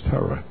in its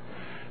terror.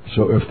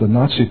 So if the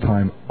Nazi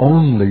time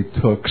only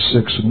took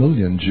 6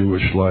 million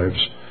Jewish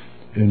lives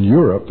in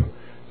Europe,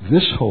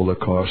 this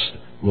Holocaust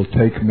will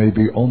take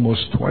maybe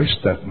almost twice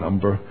that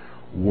number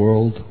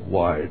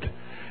worldwide,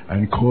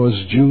 and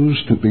cause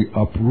Jews to be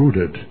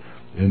uprooted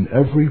in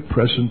every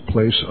present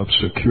place of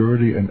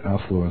security and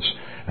affluence,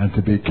 and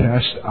to be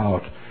cast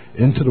out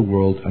into the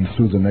world and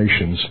through the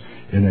nations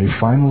in a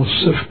final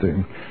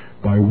sifting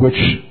by which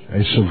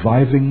a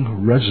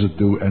surviving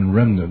residue and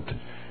remnant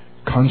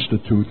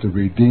constitute the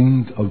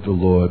redeemed of the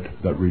Lord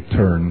that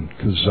return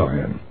to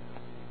Zion.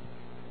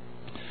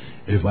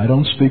 If I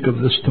don't speak of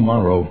this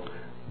tomorrow,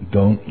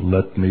 don't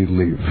let me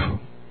leave,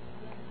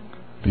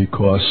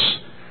 because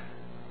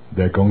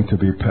they're going to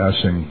be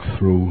passing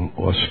through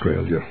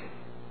Australia,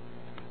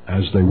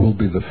 as they will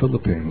be the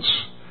Philippines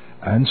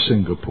and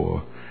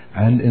Singapore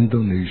and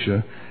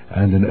Indonesia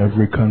and in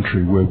every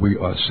country where we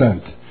are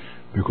sent,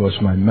 because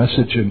my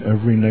message in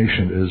every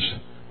nation is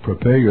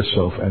prepare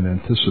yourself and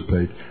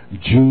anticipate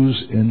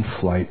Jews in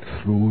flight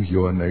through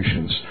your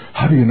nations.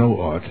 How do you know,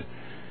 Art?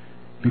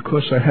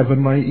 Because I have a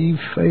naive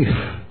faith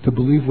to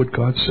believe what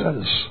God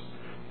says.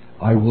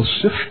 I will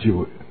sift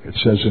you, it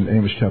says in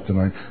Amos chapter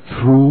 9,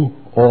 through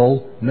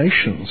all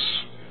nations,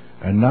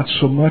 and not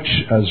so much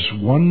as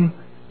one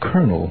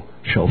kernel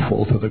shall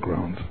fall to the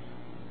ground.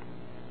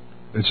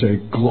 It's a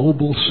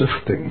global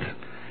sifting,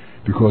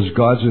 because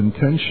God's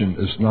intention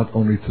is not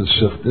only to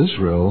sift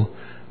Israel,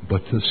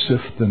 but to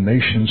sift the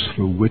nations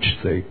through which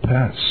they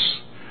pass.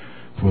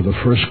 For the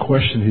first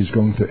question he's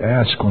going to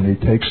ask when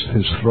he takes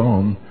his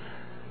throne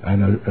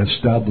and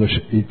establish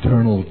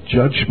eternal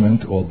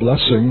judgment or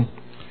blessing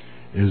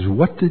is,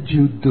 what did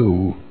you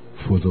do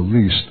for the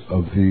least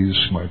of these,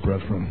 my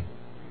brethren?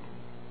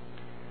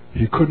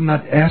 He could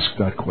not ask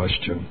that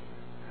question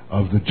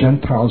of the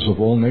Gentiles of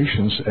all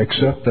nations,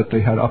 except that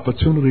they had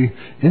opportunity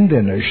in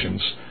their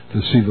nations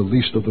to see the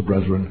least of the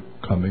brethren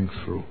coming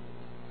through.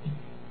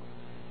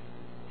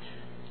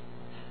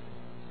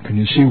 Can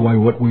you see why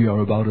what we are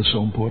about is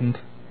so important?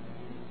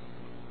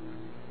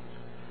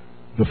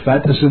 The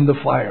fat is in the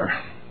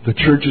fire. The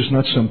church is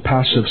not some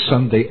passive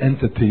Sunday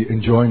entity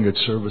enjoying its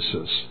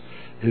services.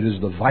 It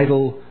is the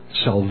vital,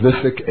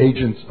 salvific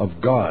agent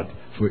of God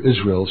for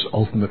Israel's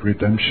ultimate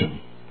redemption.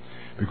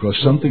 Because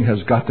something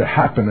has got to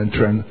happen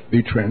and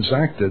be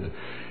transacted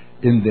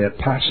in their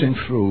passing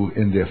through,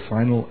 in their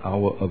final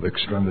hour of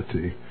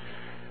extremity,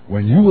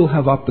 when you will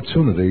have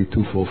opportunity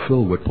to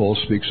fulfill what Paul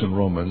speaks in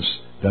Romans,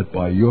 that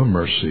by your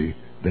mercy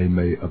they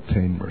may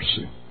obtain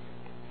mercy.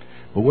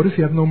 But what if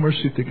you have no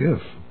mercy to give?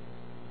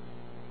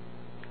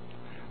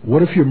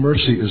 What if your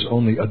mercy is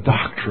only a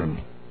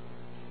doctrine,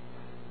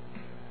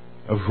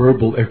 a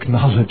verbal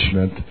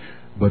acknowledgement,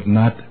 but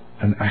not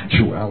an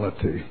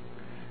actuality?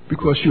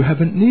 Because you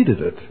haven't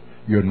needed it.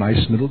 You're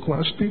nice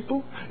middle-class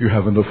people. You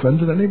haven't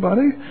offended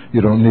anybody.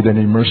 You don't need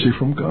any mercy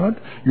from God.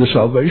 Your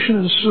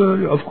salvation is,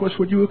 of course,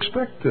 what you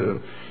expect.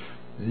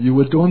 You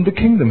adorn the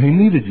kingdom. He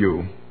needed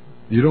you.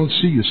 You don't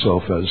see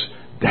yourself as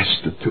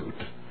destitute,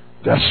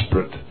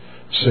 desperate,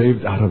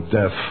 saved out of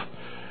death,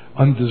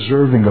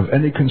 undeserving of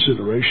any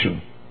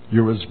consideration.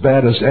 You're as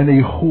bad as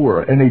any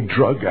whore, any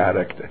drug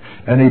addict,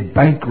 any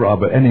bank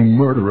robber, any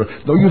murderer.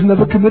 Though you've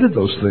never committed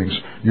those things,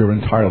 you're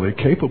entirely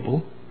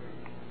capable.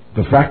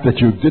 The fact that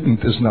you didn't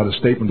is not a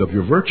statement of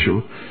your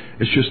virtue.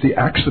 It's just the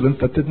accident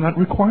that did not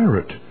require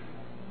it.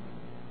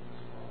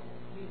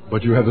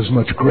 But you have as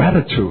much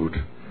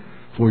gratitude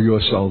for your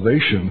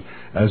salvation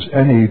as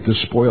any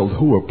despoiled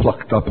whore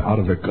plucked up out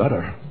of the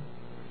gutter.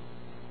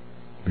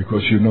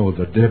 Because you know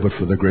that there but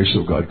for the grace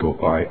of God go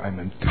I. I'm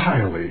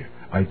entirely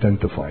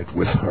identified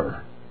with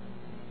her.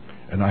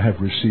 And I have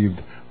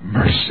received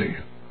mercy.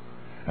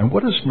 And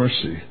what is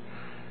mercy?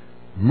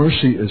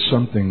 Mercy is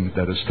something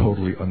that is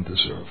totally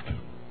undeserved.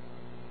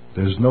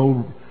 There's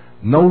no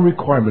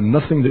requirement,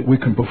 nothing that we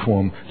can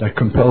perform that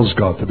compels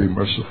God to be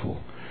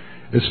merciful.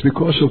 It's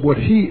because of what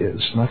He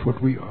is, not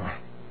what we are.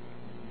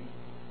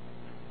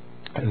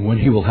 And when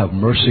He will have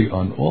mercy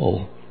on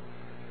all,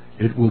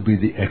 it will be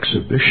the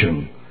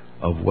exhibition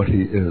of what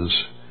He is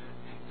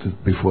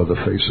before the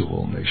face of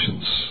all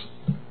nations.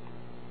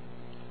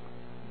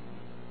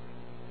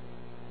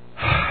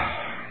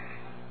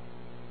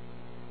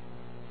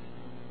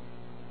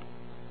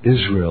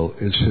 Israel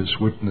is His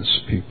witness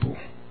people,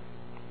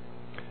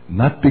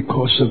 not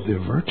because of their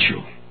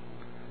virtue,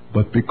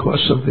 but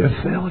because of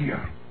their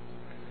failure.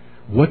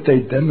 What they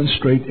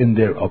demonstrate in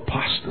their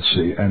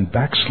apostasy and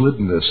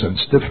backslidness and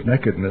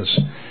stiff-neckedness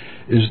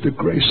is the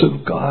grace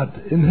of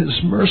God in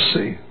His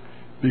mercy,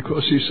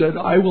 because He said,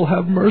 I will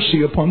have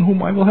mercy upon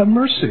whom I will have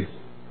mercy.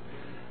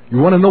 You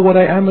want to know what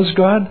I am as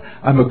God?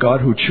 I'm a God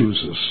who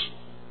chooses.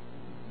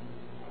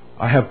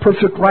 I have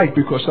perfect right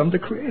because I'm the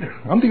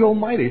Creator. I'm the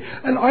Almighty.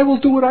 And I will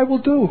do what I will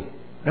do.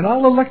 And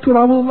I'll elect what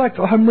I will elect.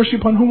 I'll have mercy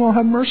upon whom I'll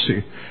have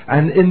mercy.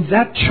 And in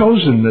that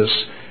chosenness,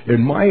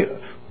 in my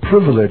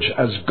privilege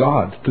as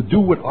God to do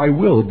what I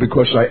will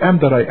because I am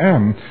that I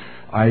am,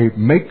 I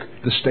make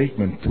the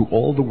statement to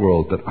all the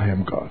world that I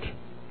am God.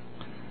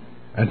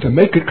 And to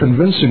make it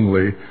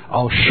convincingly,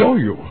 I'll show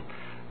you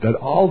that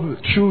I'll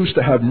choose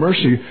to have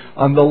mercy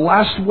on the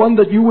last one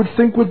that you would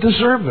think would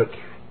deserve it.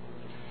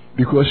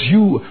 Because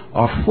you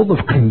are full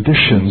of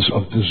conditions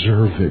of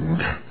deserving.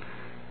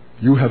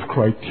 You have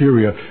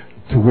criteria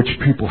to which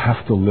people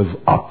have to live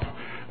up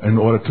in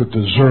order to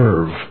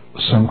deserve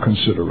some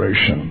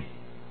consideration.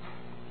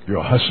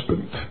 Your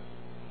husband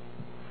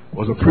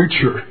or the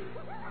preacher.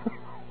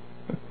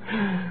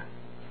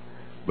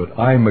 But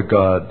I'm a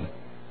God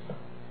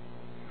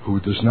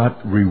who does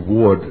not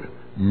reward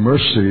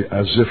mercy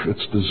as if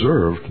it's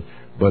deserved,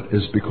 but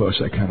is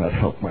because I cannot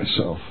help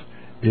myself.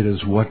 It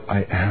is what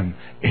I am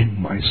in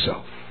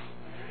myself.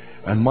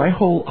 And my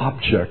whole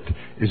object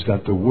is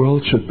that the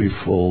world should be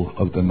full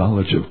of the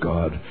knowledge of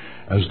God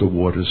as the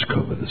waters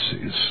cover the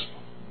seas.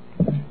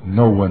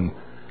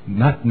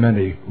 Not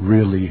many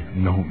really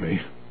know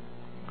me.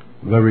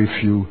 Very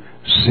few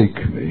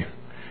seek me.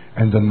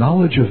 And the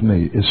knowledge of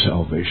me is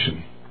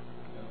salvation.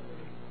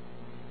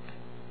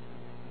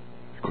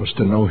 Because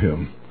to know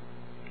Him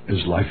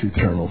is life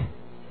eternal.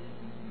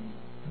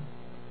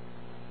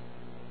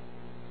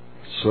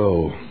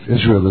 So,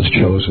 Israel is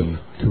chosen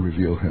to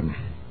reveal Him.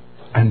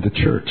 And the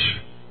church.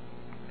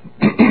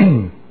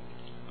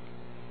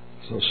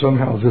 So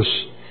somehow this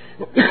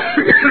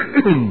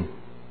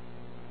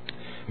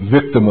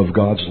victim of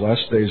God's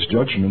last day's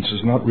judgments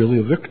is not really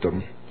a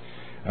victim.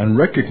 And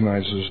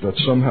recognizes that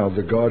somehow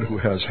the God who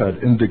has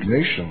had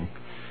indignation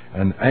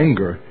and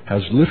anger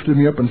has lifted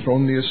me up and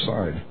thrown me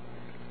aside.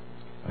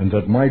 And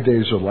that my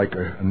days are like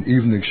an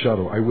evening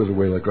shadow. I wither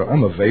away like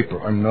I'm a vapor.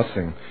 I'm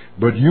nothing.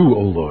 But you, O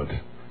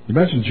Lord.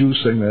 Imagine Jews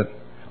saying that.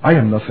 I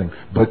am nothing,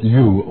 but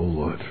you, O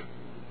Lord,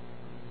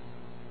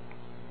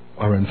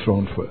 are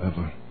enthroned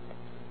forever.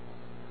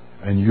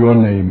 And your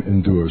name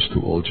endures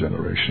to all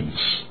generations.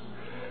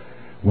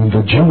 when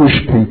the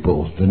Jewish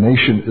people, the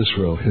nation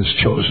Israel, his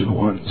chosen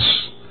ones,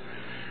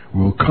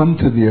 will come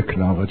to the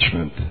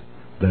acknowledgement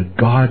that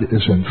God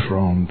is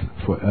enthroned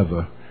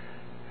forever,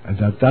 and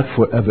that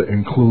forever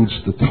includes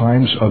the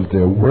times of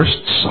their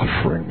worst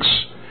sufferings,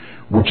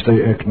 which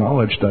they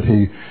acknowledge that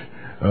he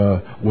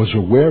was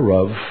aware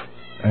of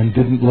and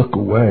didn't look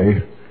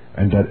away,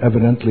 and that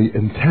evidently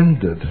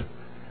intended,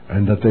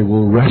 and that they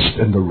will rest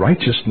in the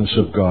righteousness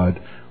of God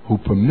who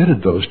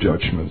permitted those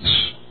judgments.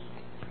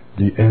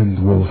 The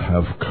end will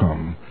have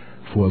come,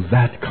 for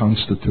that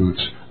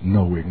constitutes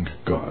knowing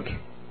God.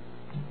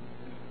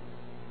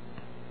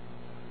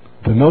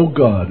 To know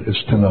God is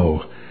to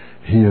know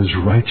he is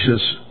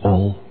righteous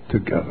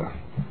altogether,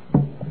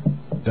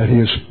 that he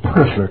is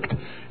perfect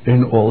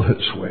in all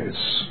his ways,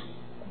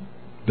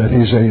 that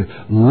he's a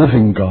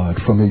living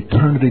God from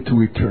eternity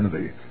to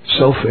eternity,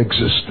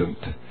 self-existent,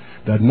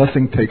 that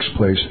nothing takes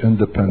place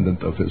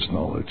independent of his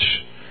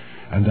knowledge,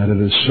 and that it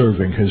is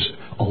serving his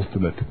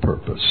ultimate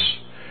purpose,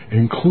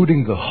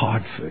 including the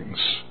hard things,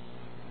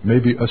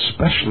 maybe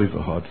especially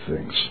the hard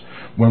things.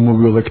 When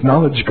we will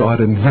acknowledge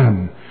God in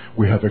them,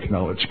 we have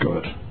acknowledged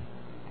God.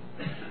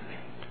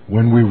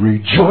 When we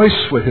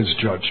rejoice for his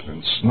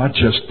judgments, not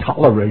just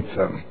tolerate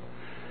them,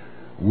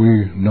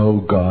 we know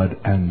God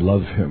and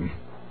love him.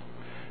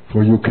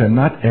 For you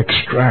cannot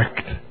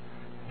extract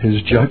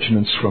his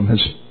judgments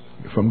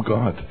from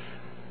God.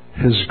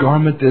 His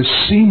garment is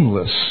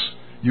seamless.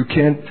 You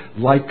can't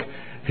like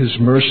his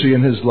mercy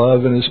and his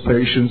love and his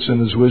patience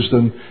and his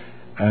wisdom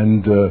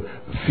and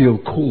feel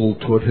cool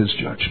toward his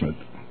judgment.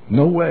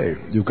 No way.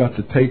 You've got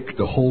to take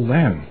the whole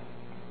lamb.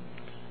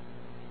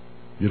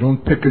 You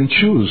don't pick and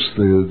choose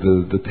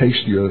the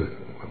tastier,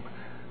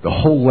 the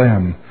whole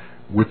lamb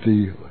with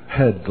the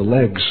head, the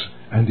legs,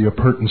 and the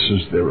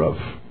appurtenances thereof.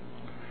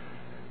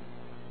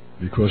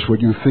 Because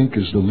what you think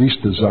is the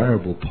least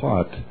desirable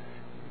part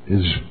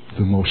is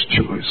the most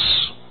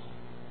choice.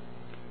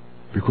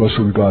 Because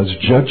when God's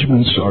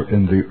judgments are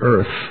in the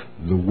earth,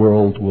 the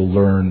world will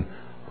learn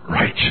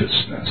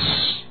righteousness.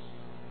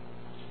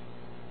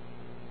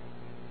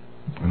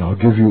 And I'll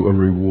give you a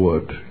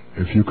reward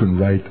if you can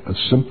write a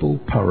simple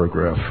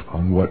paragraph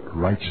on what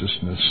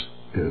righteousness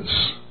is.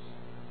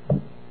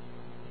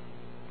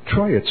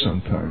 Try it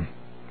sometime.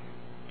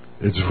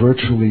 It's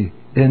virtually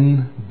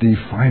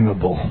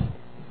indefinable.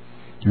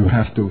 You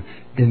have to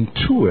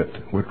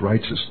intuit what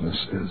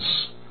righteousness is.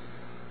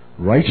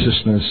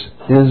 Righteousness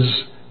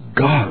is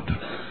God.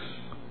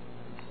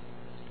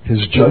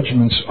 His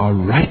judgments are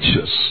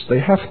righteous. They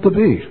have to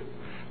be.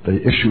 They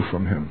issue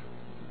from him.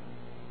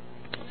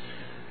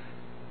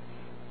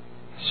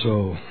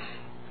 So,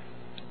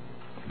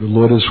 the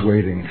Lord is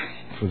waiting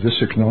for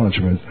this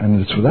acknowledgement,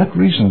 and it's for that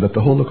reason that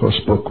the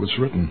Holocaust book was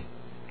written.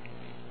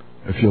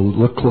 If you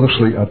look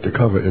closely at the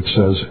cover, it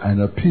says,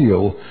 an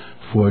appeal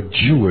for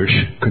Jewish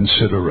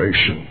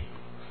consideration.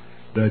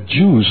 That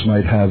Jews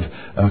might have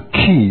a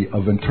key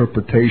of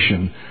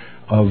interpretation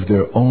of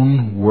their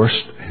own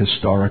worst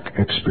historic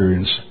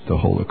experience, the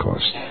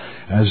Holocaust,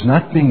 as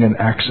not being an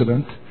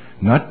accident,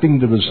 not being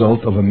the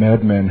result of a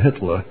madman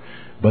Hitler,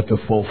 but the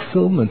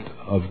fulfillment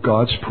of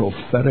God's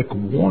prophetic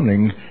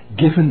warning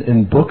given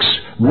in books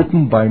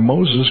written by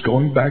Moses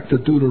going back to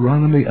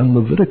Deuteronomy and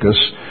Leviticus,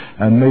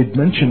 and made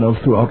mention of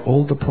throughout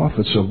all the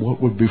prophets of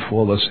what would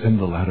befall us in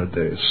the latter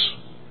days.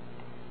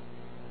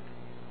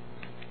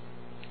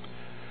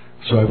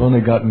 So I've only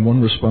gotten one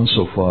response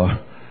so far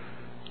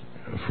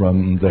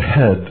from the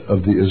head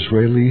of the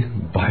Israeli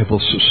Bible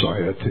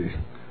Society,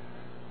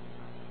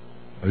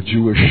 a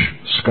Jewish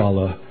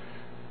scholar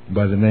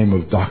by the name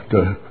of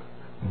Dr.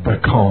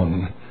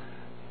 Bacon,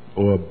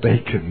 or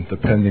Bacon,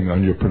 depending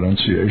on your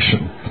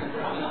pronunciation.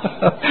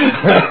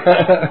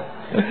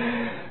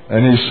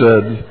 And he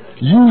said,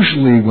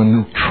 usually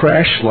when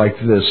trash like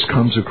this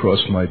comes across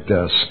my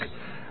desk,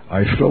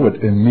 I throw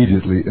it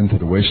immediately into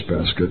the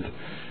wastebasket.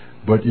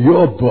 But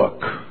your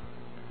book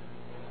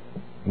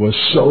was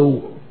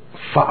so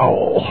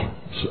foul.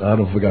 I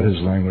don't forget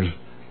his language.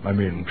 I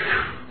mean,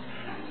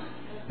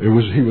 he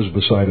was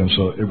beside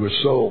himself. It was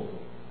so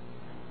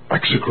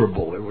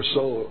execrable. It was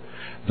so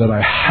that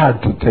I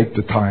had to take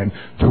the time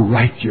to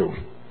write you.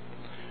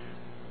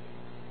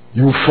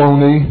 You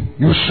phony,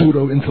 you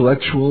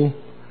pseudo-intellectual.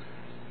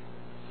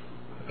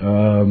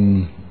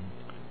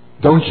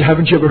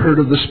 Haven't you ever heard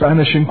of the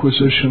Spanish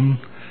Inquisition?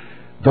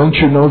 Don't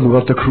you know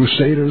about the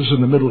Crusaders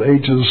in the Middle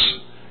Ages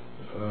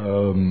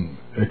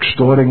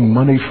extorting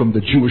money from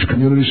the Jewish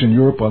communities in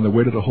Europe on their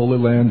way to the Holy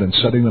Land and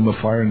setting them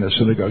afire in their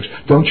synagogues?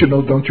 Don't you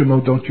know, don't you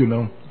know, don't you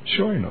know?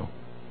 Sure I know.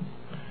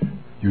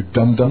 You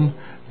dum-dum.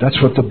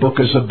 That's what the book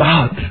is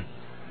about.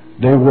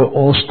 They were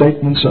all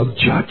statements of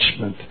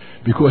judgment,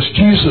 because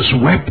Jesus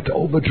wept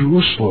over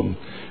Jerusalem.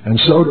 And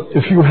so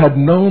if you had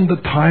known the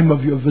time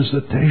of your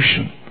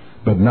visitation,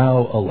 but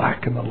now,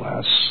 alack and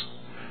alas,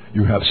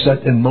 you have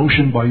set in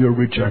motion by your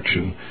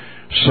rejection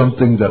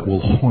something that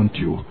will haunt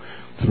you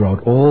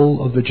throughout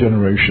all of the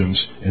generations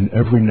in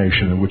every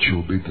nation in which you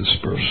will be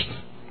dispersed.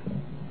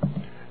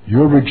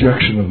 Your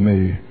rejection of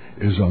me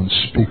is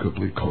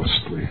unspeakably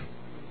costly.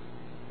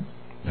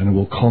 and it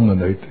will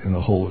culminate in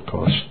a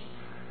Holocaust.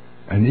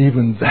 And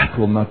even that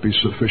will not be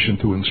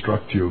sufficient to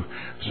instruct you.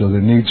 So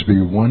there needs to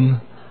be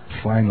one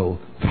final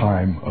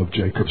time of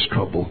Jacob's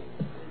trouble,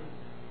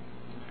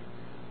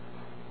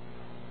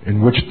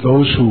 in which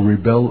those who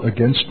rebel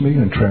against me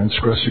and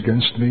transgress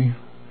against me,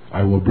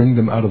 I will bring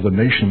them out of the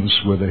nations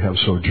where they have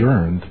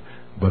sojourned,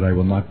 but I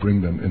will not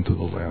bring them into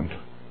the land.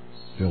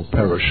 They'll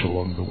perish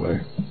along the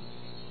way.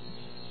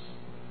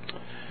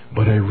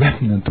 But a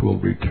remnant will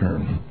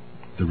return,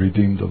 the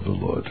redeemed of the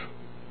Lord.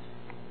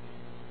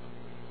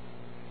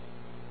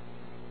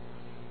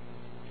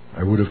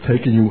 I would have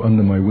taken you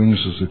under my wings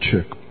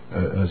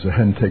as a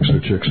hen takes her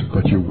chicks,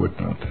 but you would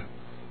not.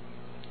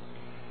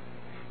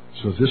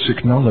 So this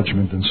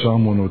acknowledgement in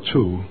Psalm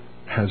 102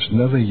 has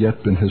never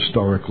yet been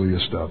historically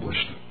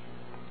established.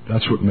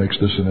 That's what makes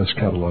this an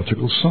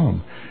eschatological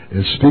psalm.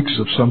 It speaks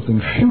of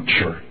something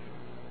future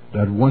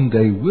that one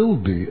day will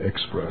be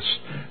expressed.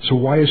 So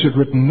why is it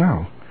written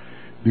now?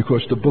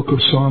 Because the book of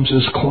Psalms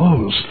is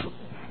closed.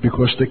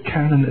 Because the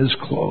canon is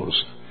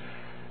closed.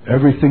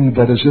 Everything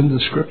that is in the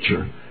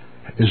scripture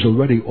is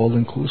already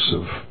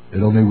all-inclusive.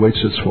 It only waits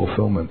its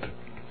fulfillment.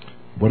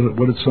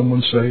 What did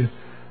someone say?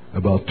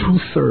 About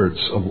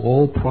 2/3 of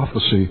all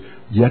prophecy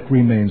yet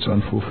remains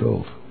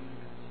unfulfilled.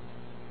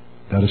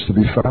 That is to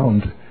be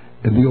found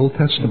in the Old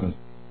Testament.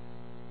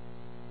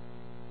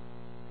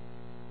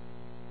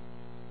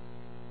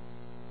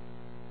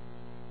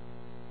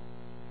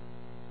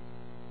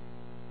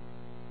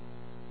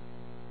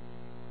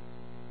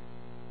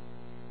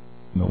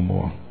 No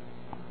more.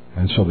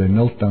 And so they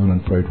knelt down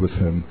and prayed with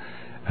him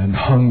and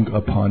hung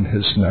upon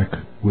his neck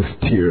with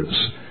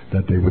tears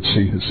that they would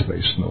see his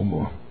face no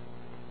more.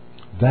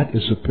 That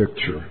is a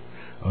picture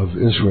of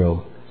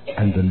Israel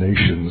and the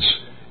nations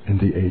in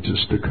the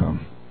ages to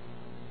come.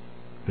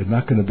 They're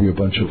not going to be a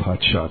bunch of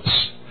hot shots.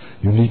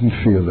 You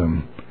needn't fear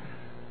them.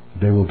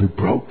 They will be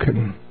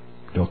broken.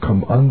 They'll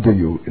come under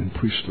you in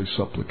priestly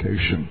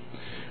supplication.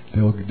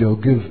 They'll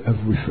give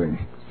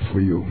everything for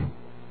you.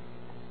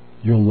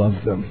 You'll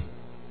love them.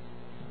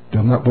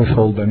 They'll not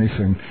withhold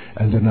anything,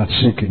 and they're not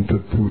seeking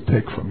to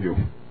take from you.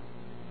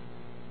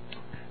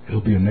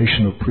 It'll be a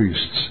nation of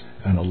priests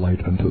and a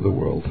light unto the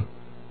world.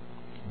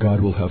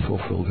 God will have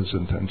fulfilled his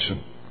intention.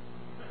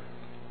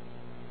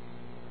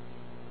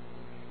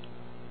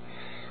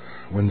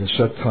 When the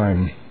set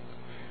time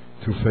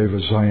to favor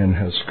Zion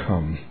has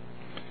come,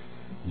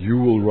 you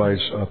will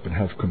rise up and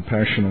have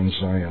compassion on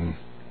Zion.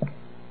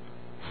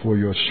 For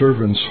your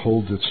servants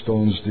hold its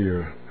stones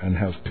dear and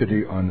have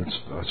pity on its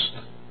dust.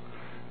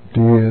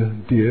 Dear,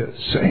 dear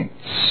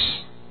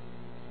saints,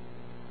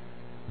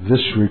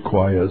 this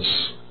requires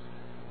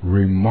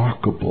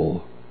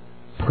remarkable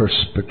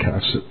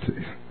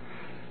perspicacity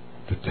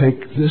to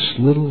take this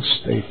little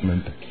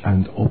statement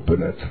and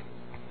open it,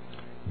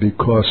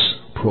 because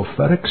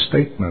prophetic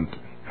statement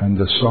and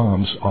the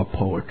Psalms are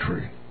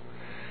poetry.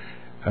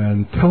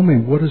 And tell me,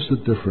 what is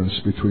the difference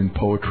between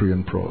poetry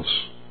and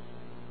prose?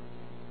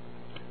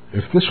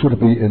 If this would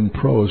be in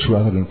prose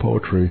rather than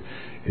poetry,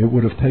 it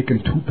would have taken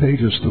 2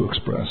 pages to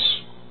express.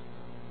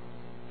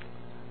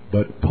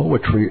 But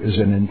poetry is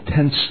an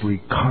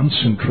intensely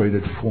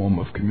concentrated form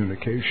of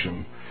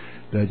communication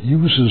that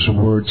uses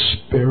words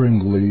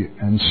sparingly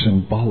and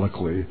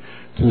symbolically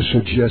to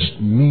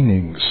suggest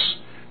meanings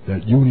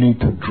that you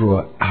need to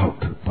draw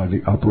out by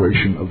the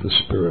operation of the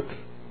Spirit.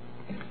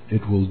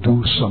 It will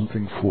do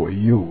something for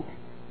you.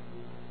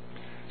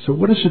 So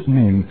what does it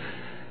mean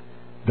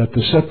that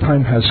the set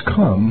time has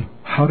come?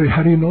 How do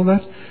you know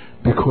that?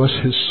 Because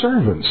his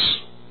servants,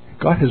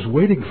 God is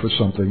waiting for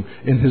something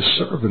in his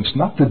servants,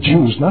 not the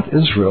Jews, not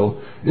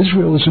Israel.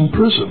 Israel is in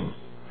prison.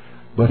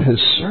 But his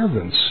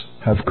servants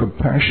have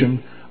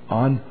compassion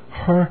on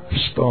her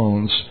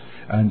stones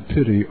and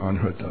pity on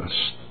her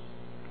dust.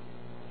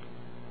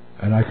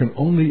 And I can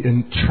only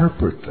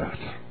interpret that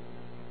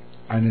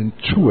and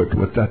intuit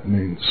what that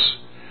means.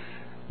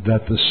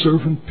 That the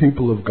servant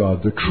people of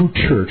God, the true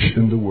church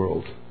in the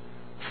world,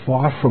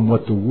 far from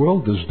what the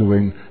world is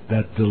doing,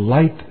 that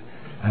delight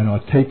and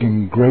are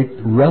taking great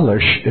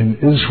relish in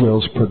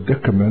Israel's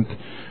predicament,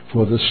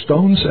 for the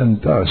stones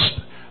and dust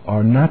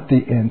are not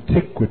the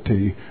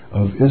antiquity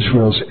of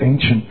Israel's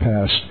ancient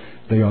past.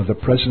 They are the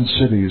present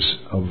cities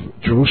of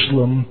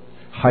Jerusalem,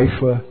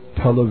 Haifa,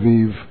 Tel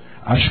Aviv,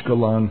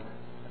 Ashkelon,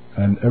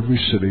 and every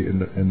city in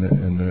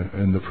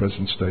the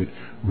present state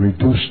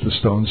reduced to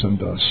stones and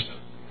dust.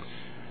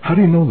 How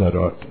do you know that,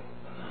 Art?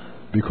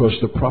 Because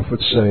the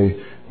prophets say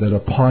that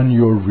upon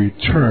your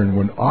return,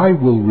 when I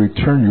will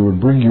return you and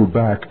bring you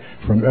back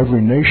from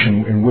every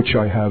nation in which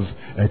I have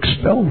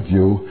expelled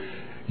you,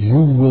 you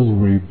will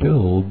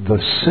rebuild the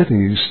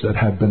cities that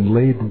have been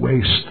laid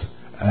waste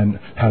and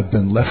have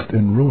been left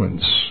in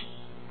ruins.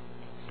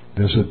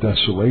 There's a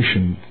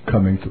desolation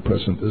coming to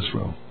present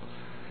Israel.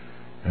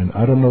 And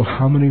I don't know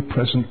how many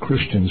present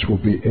Christians will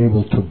be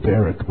able to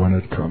bear it when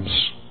it comes,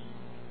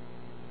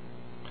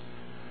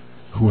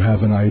 who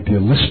have an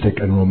idealistic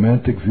and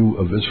romantic view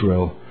of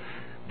Israel,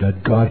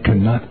 that God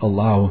cannot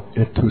allow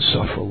it to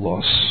suffer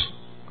loss.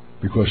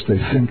 because they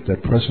think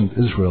that present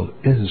Israel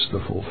is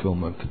the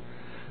fulfillment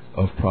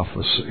of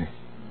prophecy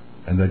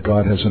and that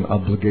God has an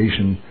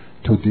obligation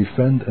to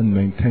defend and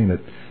maintain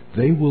it.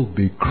 They will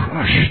be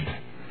crushed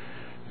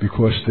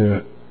because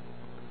their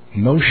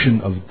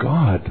notion of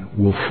God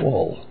will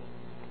fall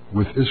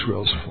with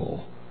Israel's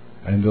fall.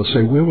 And they'll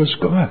say, where was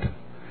God?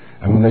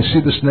 And when they see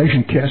this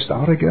nation cast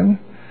out again,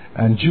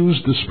 and Jews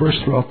dispersed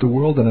throughout the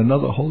world and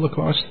another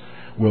Holocaust,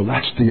 well,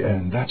 that's the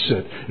end. That's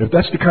it. If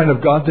that's the kind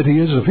of God that He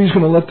is, if He's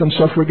going to let them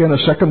suffer again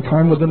a second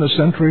time within a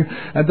century,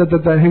 and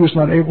that He was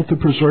not able to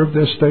preserve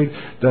their state,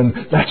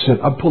 then that's it.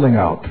 I'm pulling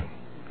out.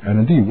 And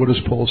indeed, what does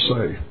Paul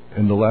say?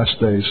 In the last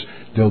days,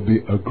 there'll be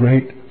a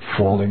great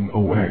falling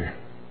away.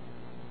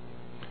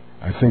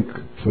 I think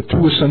for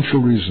two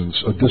essential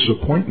reasons: a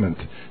disappointment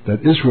that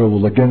Israel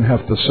will again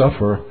have to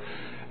suffer,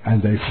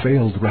 and a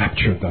failed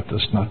rapture that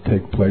does not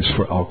take place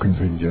for our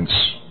convenience.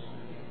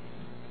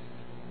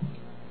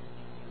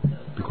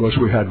 Because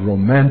we had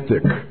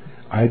romantic,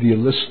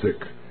 idealistic,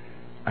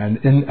 and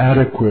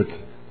inadequate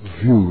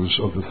views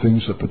of the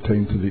things that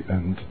pertain to the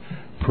end,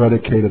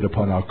 predicated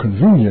upon our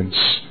convenience,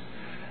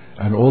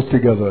 and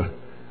altogether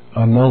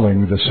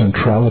annulling the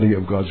centrality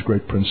of God's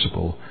great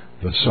principle,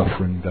 the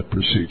suffering that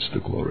precedes the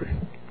glory.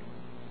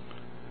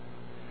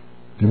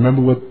 Do you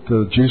remember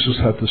what Jesus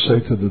had to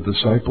say to the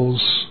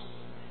disciples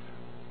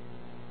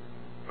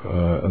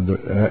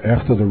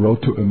after the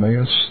road to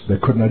Emmaus? They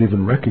could not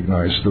even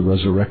recognize the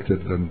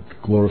resurrected and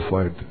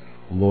glorified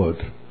Lord.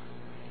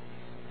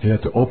 He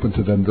had to open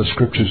to them the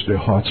scriptures. Their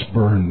hearts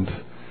burned.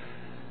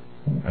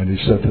 And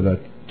He said to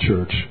that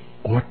church,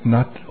 ought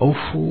not, O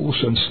fools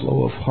and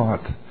slow of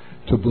heart,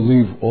 to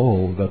believe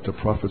all that the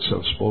prophets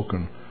have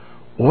spoken?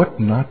 Ought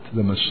not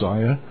the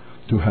Messiah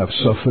to have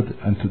suffered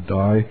and to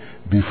die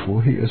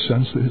before He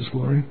ascends to His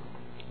glory?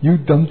 You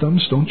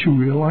dum-dums, don't you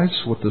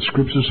realize what the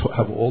scriptures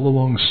have all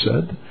along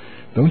said?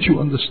 Don't you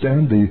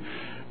understand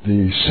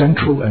the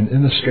central and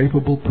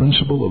inescapable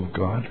principle of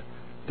God,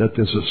 that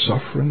there's a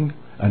suffering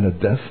and a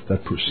death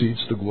that precedes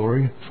the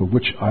glory, for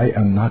which I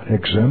am not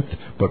exempt,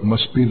 but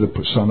must be the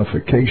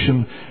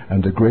personification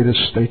and the greatest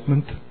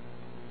statement?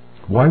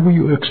 Why were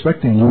you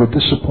expecting? You were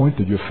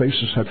disappointed. Your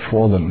faces had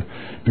fallen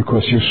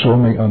because you saw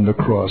me on the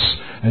cross,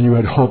 and you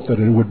had hoped that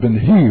it would have been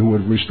He who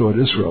would have restored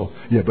Israel.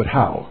 Yeah, but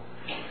how?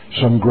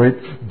 Some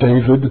great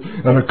David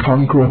and a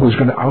conqueror who's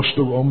going to oust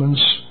the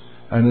Romans?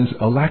 And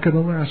alack and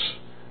alas,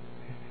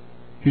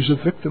 he's a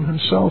victim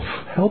himself,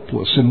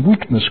 helpless, in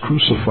weakness,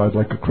 crucified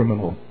like a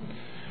criminal.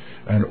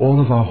 And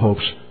all of our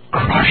hopes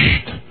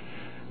crushed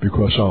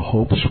because our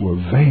hopes were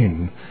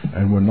vain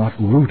and were not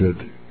rooted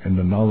in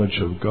the knowledge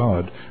of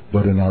God,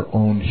 but in our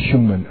own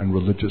human and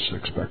religious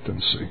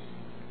expectancy.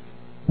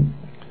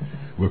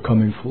 We're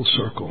coming full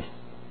circle.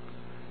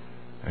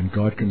 And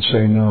God can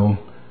say now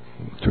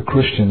to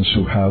Christians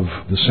who have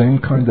the same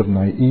kind of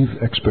naive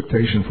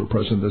expectation for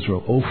present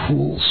Israel, O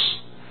fools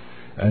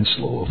and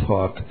slow of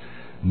heart,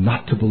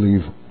 not to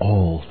believe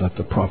all that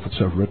the prophets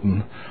have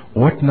written.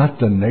 Ought not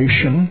the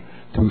nation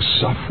to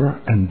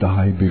suffer and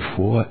die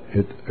before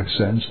it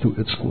ascends to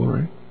its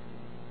glory?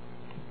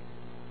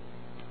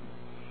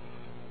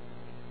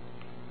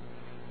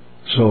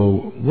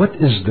 So, what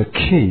is the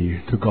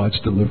key to God's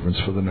deliverance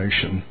for the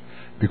nation?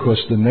 Because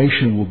the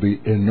nation will be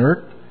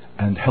inert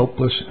and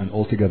helpless and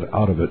altogether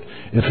out of it.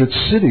 If its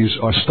cities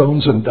are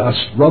stones and dust,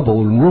 rubble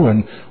and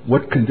ruin,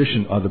 what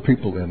condition are the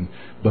people in?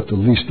 But the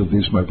least of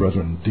these, my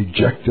brethren,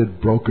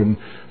 dejected, broken.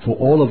 For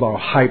all of our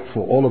hype,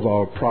 for all of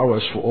our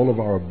prowess, for all of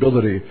our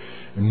ability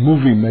in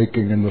movie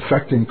making and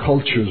affecting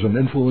cultures and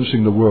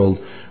influencing the world,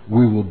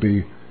 we will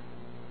be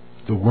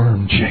the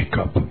worm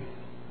Jacob,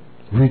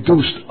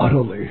 reduced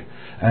utterly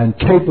and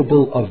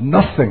capable of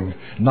nothing,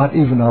 not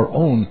even our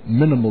own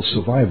minimal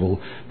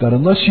survival, that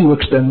unless you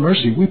extend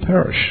mercy, we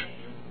perish.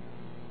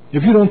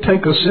 If you don't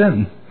take us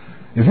in,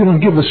 if you don't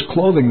give us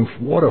clothing,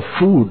 water,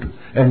 food,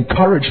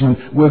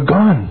 encouragement, we're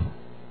gone.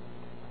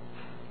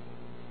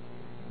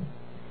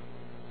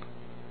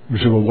 You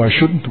say, well, why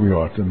shouldn't we,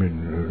 Art? I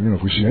mean,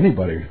 if we see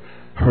anybody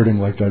hurting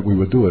like that, we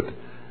would do it.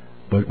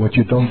 But what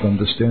you don't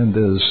understand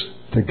is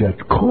to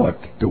get caught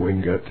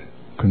doing it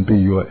can be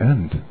your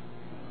end.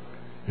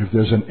 If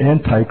there's an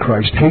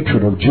antichrist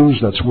hatred of Jews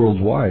that's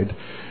worldwide,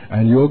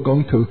 and you're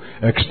going to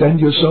extend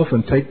yourself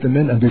and take them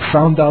in and be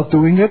found out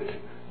doing it,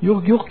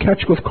 you'll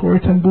catch with Corrie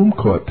ten Boom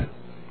caught.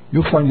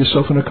 You'll find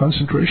yourself in a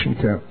concentration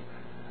camp,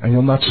 and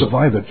you'll not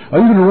survive it. Are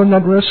you going to run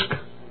that risk?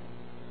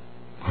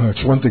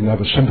 It's one thing to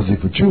have a sympathy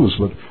for Jews,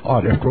 but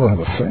after all, I have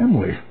a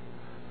family.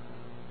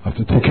 I have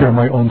to take care of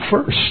my own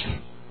first.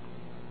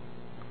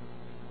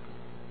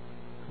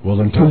 Well,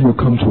 until you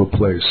come to a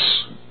place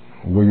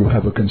where you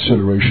have a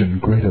consideration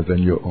greater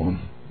than your own,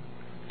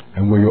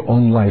 and where your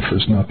own life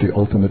is not the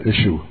ultimate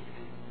issue,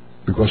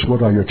 because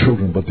what are your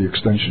children but the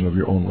extension of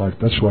your own life?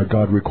 That's why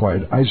God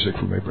required Isaac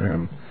from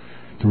Abraham.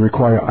 To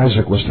require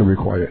Isaac was to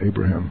require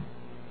Abraham.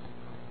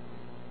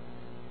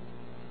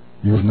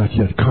 You have not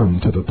yet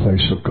come to the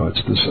place of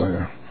God's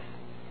desire.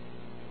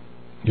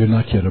 You're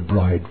not yet a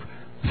bride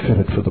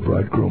fitted for the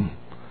bridegroom.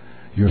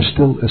 You're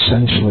still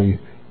essentially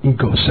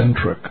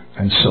egocentric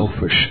and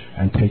selfish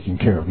and taking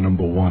care of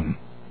number one.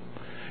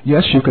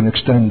 Yes, you can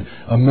extend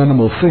a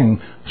minimal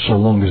thing so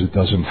long as it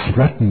doesn't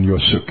threaten your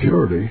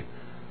security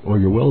or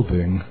your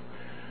well-being,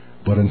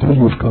 but until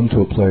you've come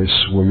to a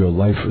place where your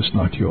life is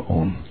not your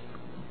own,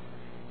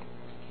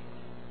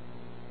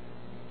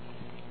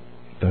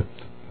 that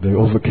they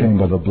overcame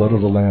by the blood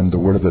of the Lamb, the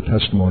word of the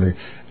testimony,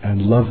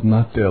 and loved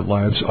not their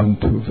lives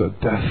unto the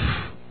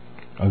death.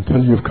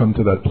 Until you've come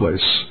to that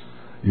place,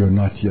 you're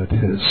not yet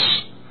His,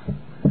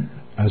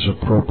 as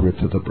appropriate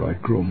to the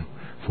bridegroom.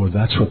 For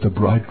that's what the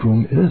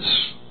bridegroom is.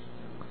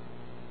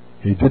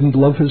 He didn't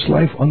love His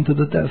life unto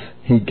the death.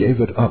 He gave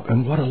it up.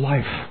 And what a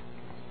life!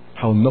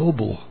 How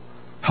noble,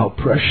 how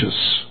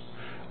precious,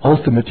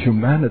 ultimate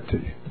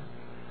humanity.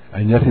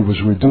 And yet He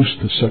was reduced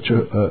to such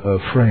a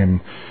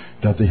frame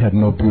that He had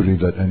no beauty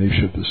that any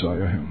should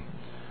desire Him.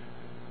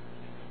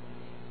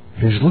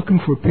 He's looking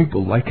for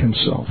people like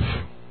Himself.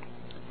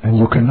 And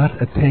you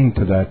cannot attain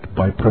to that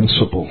by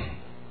principle.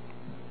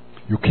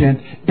 You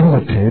can't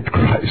imitate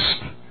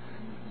Christ.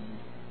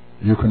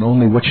 You can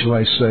only, what shall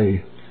I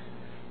say,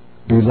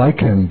 be like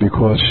Him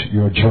because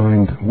you're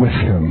joined with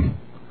Him.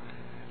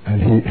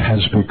 And He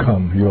has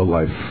become your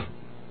life.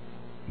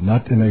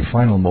 Not in a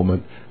final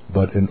moment,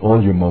 but in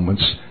all your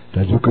moments,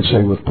 that you could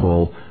say with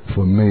Paul,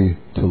 for me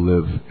to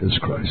live is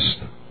Christ.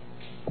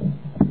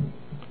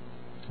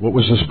 What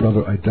was this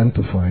brother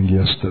identifying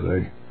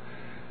yesterday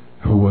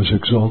who was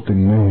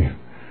exalting me?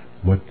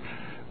 What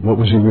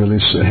was he really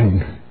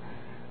saying?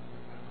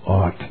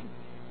 Art.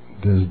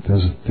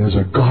 There's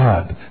a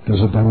God.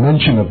 There's a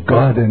dimension of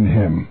God in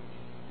him.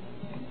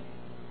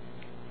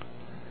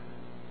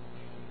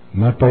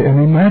 Not by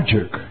any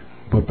magic,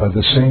 but by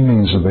the same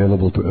means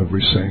available to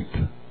every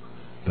saint.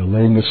 The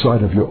laying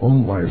aside of your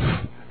own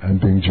life and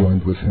being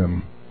joined with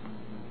Him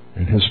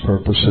in His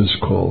purpose, His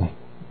call.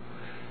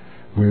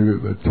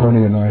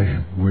 Tony and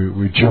I,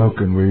 we joke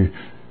and we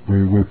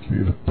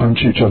punch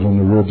each other in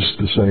the ribs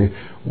to say,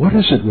 what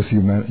is it with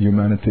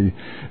humanity?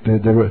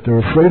 They're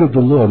afraid of the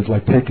Lord,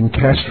 like taking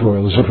castor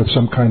oil as if it's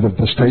some kind of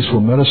distasteful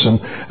medicine,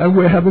 and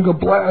we're having a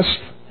blast.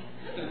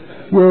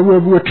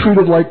 We're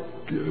treated like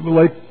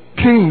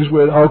kings,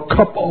 where our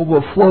cup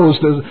overflows.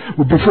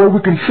 Before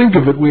we can think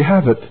of it, we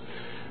have it.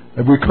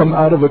 And we come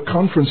out of a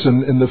conference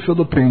in the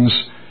Philippines,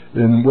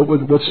 in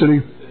what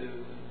city?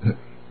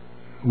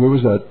 Where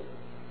was that?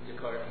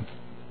 Jakarta.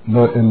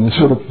 No, in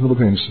the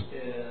Philippines.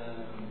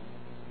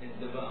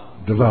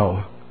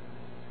 Davao.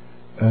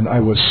 And I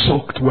was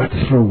soaked wet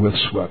through with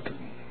sweat.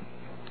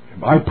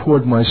 I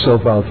poured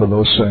myself out for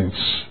those saints.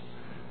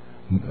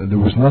 There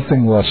was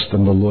nothing less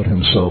than the Lord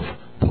Himself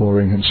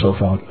pouring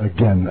Himself out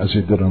again as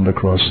He did on the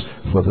cross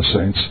for the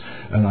saints.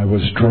 And I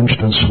was drenched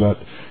in sweat.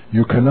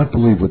 You cannot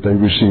believe what they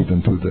received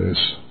in 2 days.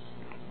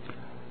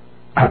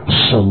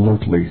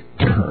 Absolutely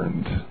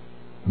turned.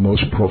 The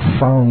most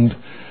profound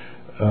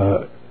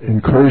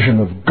incursion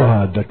of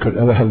God that could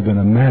ever have been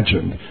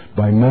imagined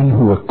by men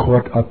who were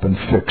caught up and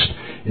fixed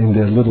in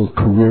their little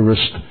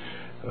careerist,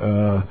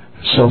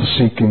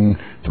 self-seeking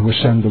to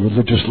ascend the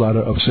religious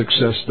ladder of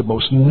success, the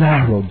most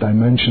narrow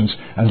dimensions,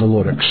 and the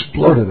Lord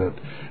exploded it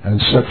and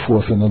set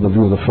forth another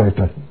view of the faith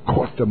that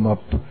caught them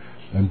up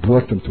and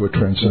brought them to a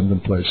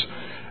transcendent place.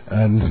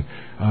 And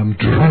I'm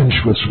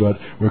drenched with sweat.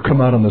 We come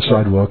out on the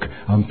sidewalk.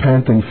 I'm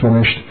panting,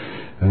 finished.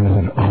 And I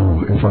thought,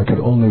 oh, if I could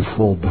only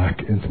fall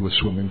back into a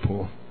swimming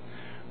pool.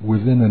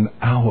 Within an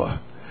hour,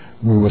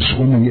 we were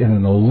swimming in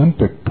an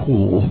Olympic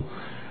pool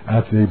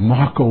at the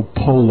Marco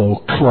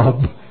Polo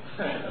Club,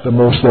 the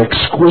most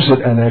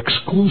exquisite and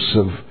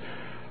exclusive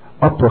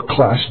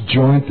upper-class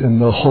joint in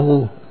the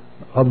whole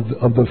of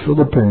the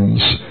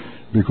Philippines,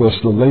 because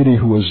the lady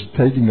who was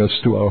taking us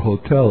to our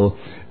hotel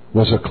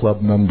was a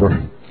club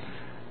member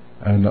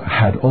and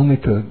had only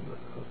to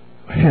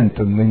hint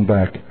and lean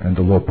back, and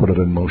the Lord put it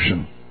in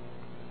motion.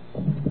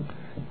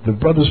 The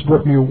brothers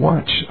brought me a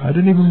watch. I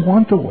didn't even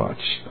want a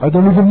watch. I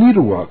don't even need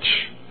a watch.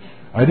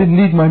 I didn't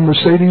need my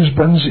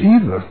Mercedes-Benz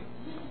either.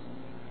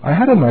 I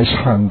had a nice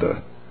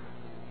Honda.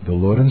 The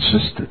Lord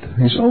insisted.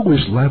 He's always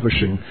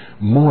lavishing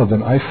more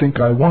than I think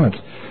I want,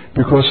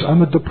 because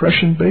I'm a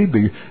depression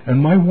baby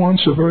and my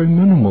wants are very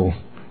minimal.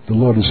 The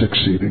Lord is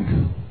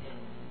exceeding.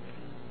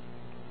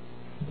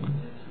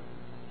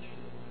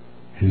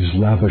 He's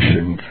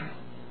lavishing.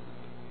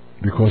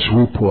 Because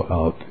we pour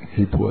out,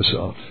 He pours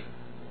out.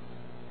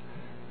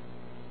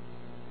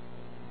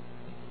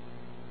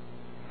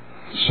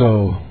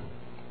 So,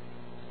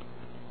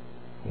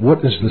 what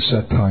is the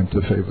set time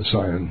to favor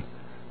Zion?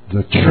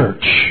 The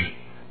church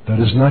that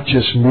is not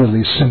just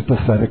merely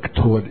sympathetic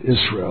toward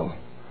Israel,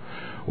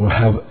 or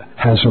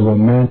has a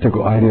romantic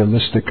or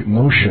idealistic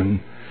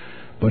notion,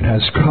 but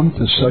has come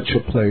to such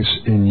a place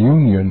in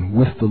union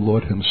with the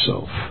Lord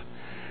Himself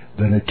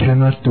that it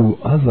cannot do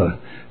other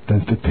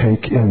than to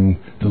take in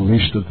the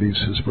least of these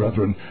His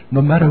brethren,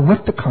 no matter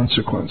what the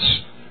consequence.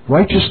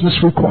 Righteousness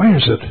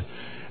requires it.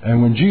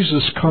 And when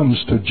Jesus comes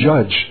to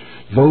judge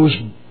those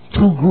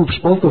two groups,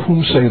 both of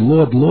whom say,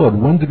 Lord, Lord,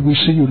 when did we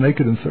see you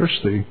naked and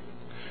thirsty?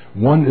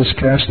 One is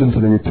cast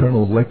into the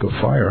eternal lake of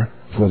fire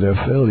for their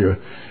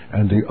failure,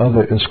 and the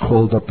other is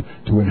called up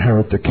to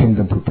inherit the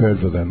kingdom prepared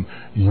for them.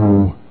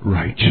 You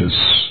righteous.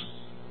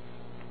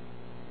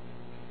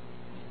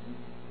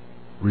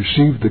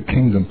 Receive the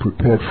kingdom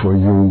prepared for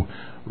you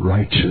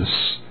righteous.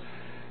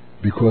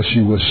 Because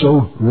you were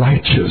so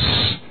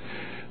righteous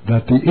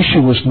that the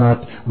issue was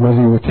not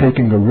whether you were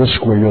taking a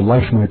risk where your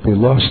life might be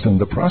lost in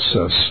the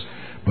process,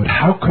 but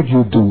how could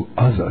you do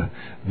other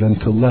than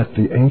to let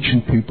the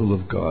ancient people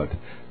of God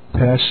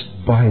pass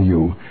by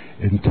you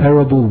in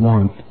terrible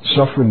want,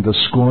 suffering the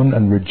scorn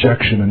and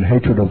rejection and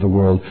hatred of the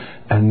world,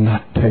 and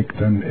not take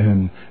them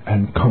in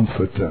and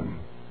comfort them?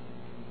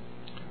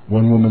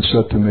 One woman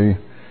said to me,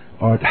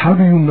 Art, how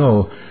do you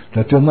know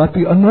that there'll not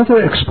be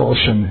another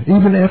expulsion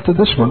even after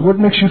this one? What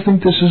makes you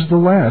think this is the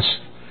last?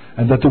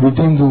 And that the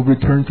redeemed will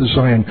return to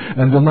Zion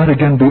and will not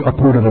again be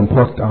uprooted and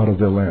plucked out of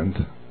their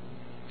land?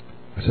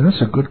 I said,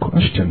 that's a good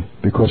question,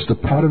 because the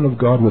pattern of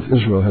God with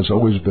Israel has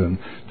always been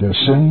their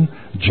sin,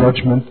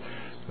 judgment,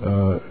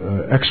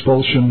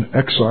 expulsion,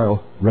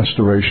 exile,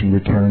 restoration,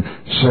 return,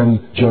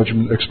 sin,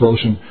 judgment,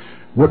 expulsion.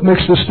 What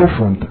makes this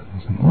different?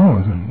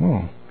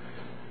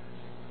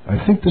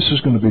 I think this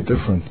is going to be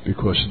different,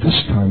 because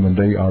this time when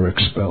they are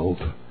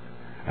expelled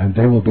and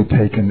they will be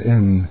taken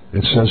in,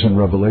 it says in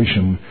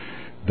Revelation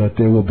that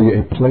there will be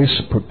a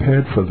place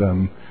prepared for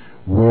them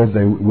where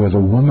the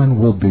woman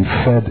will be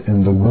fed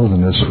in the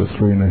wilderness for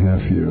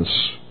 3.5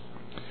 years.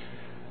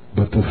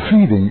 But the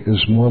feeding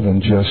is more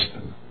than just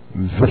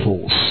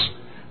victuals.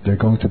 They're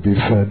going to be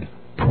fed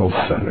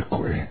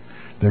prophetically.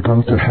 They're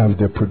going to have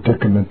their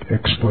predicament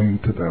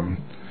explained to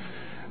them.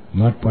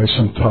 Not by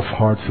some tough,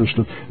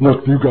 hard-fisted,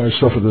 look, you guys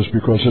suffer this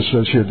because it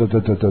says here,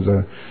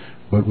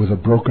 but with a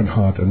broken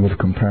heart and with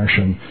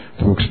compassion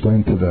to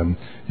explain to them,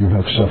 you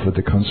have suffered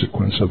the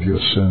consequence of your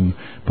sin,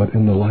 but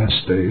in the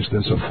last days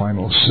there's a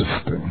final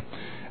sifting,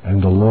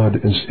 and the Lord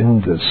is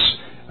in this,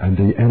 and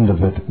the end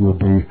of it will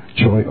be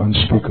joy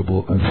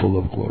unspeakable and full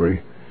of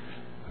glory.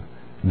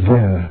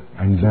 There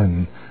and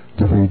then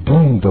the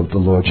redeemed of the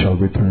Lord shall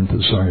return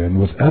to Zion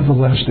with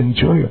everlasting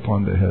joy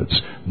upon their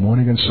heads,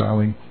 mourning and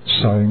sighing,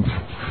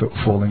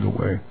 falling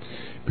away,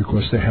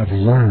 because they have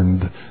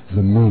learned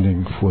the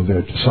meaning for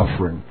their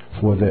suffering,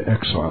 for their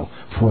exile,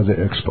 for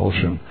their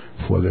expulsion,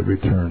 for their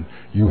return.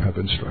 You have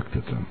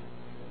instructed them.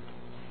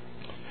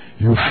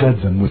 You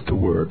fed them with the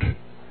word.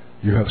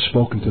 You have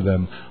spoken to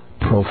them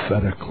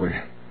prophetically.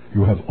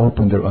 You have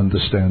opened their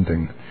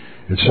understanding.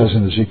 It says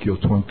in Ezekiel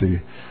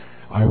 20,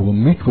 I will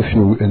meet with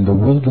you in the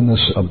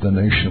wilderness of the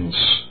nations,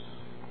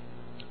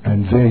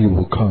 and there you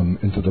will come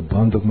into the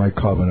bond of my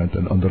covenant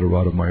and under the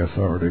rod of my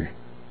authority.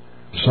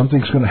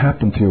 Something's going to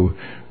happen to you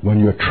when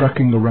you're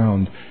trekking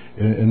around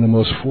in the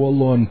most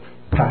forlorn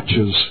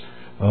patches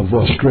of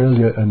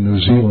Australia and New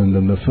Zealand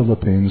and the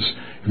Philippines.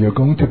 You're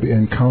going to be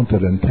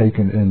encountered and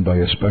taken in by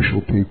a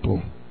special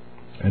people,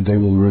 and they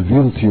will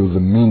reveal to you the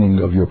meaning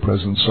of your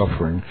present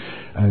suffering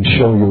and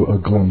show you a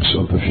glimpse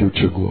of the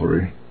future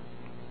glory.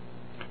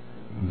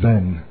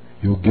 Then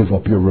you'll give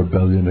up your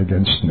rebellion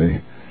against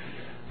me,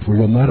 for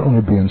you'll not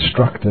only be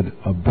instructed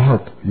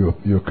about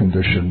your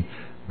condition,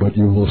 but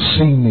you will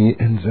see me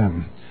in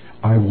them.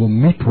 I will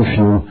meet with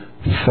you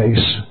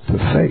face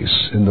to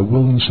face in the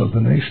wilderness of the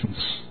nations.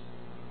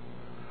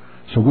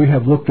 So we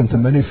have looked into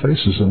many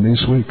faces in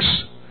these weeks,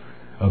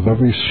 of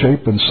every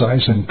shape and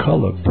size and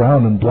color,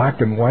 brown and black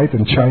and white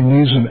and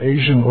Chinese and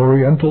Asian,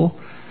 Oriental.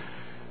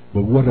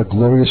 But what a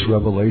glorious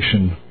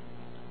revelation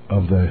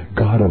of the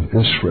God of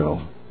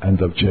Israel and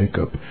of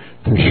Jacob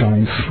to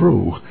shine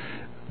through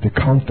the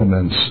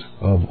countenance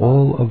of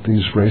all of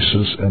these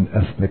races and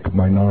ethnic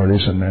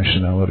minorities and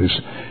nationalities,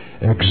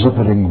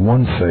 exhibiting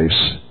one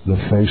face, the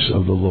face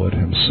of the Lord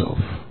himself,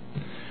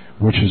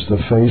 which is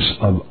the face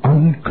of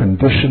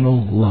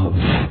unconditional love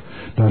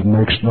that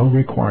makes no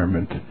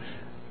requirement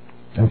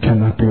and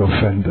cannot be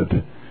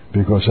offended,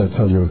 because I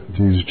tell you,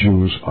 these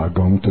Jews are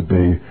going to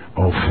be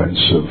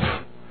offensive.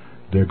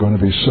 They're going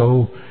to be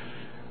so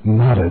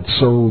knotted,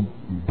 so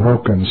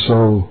broken,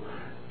 so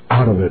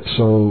out of it,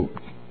 so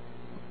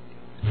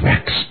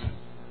vexed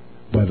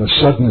by the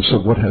suddenness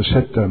of what has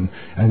hit them,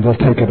 and they'll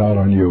take it out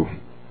on you.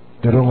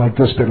 They don't like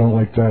this, they don't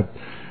like that.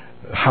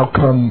 How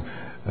come?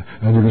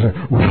 And you're going to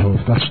say, well,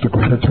 if that's the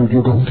gratitude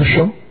you're going to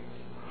show,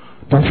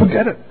 don't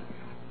forget it.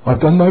 I've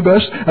done my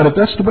best, and if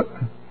that's the best,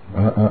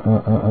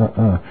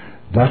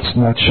 that's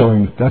not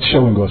showing, that's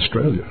showing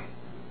Australia.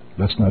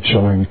 That's not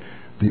showing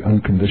the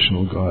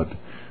unconditional God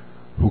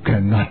who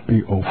cannot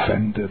be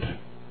offended.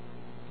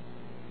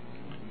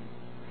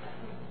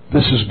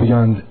 This is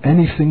beyond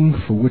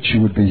anything for which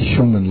you would be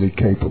humanly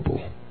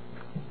capable.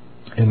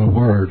 In a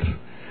word,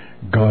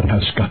 God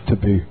has got to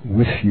be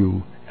with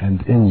you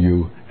and in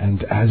you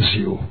and as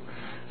you,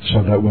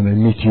 so that when they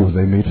meet you,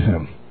 they meet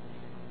him.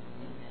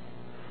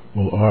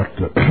 Well, Art,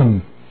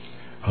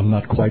 I'm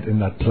not quite in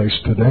that place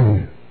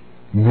today.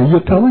 Me,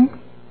 you're telling?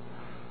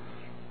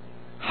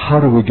 How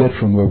do we get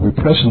from where we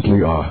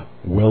presently are,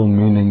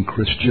 well-meaning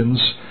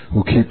Christians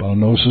who keep our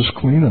noses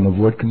clean and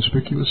avoid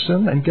conspicuous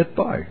sin and get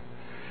by,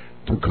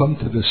 to come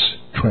to this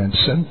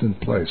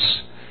transcendent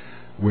place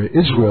where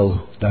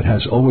Israel, that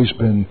has always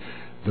been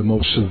the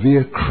most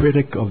severe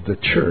critic of the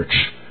church,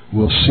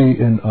 will see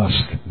in us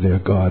their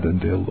God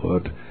and their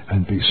Lord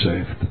and be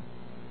saved.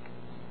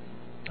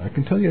 I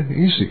can tell you,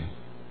 easy.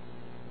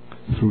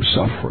 Through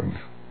suffering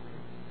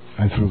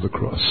and through the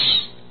cross.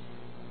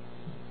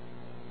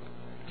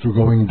 Through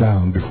going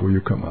down before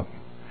you come up.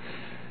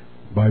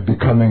 By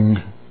becoming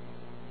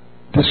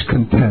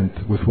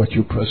discontent with what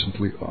you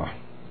presently are.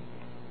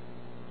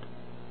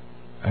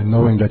 And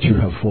knowing that you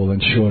have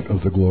fallen short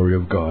of the glory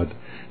of God.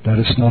 That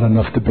it's not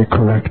enough to be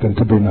correct and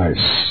to be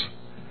nice.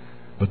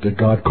 But that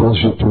God calls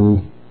you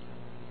to,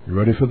 you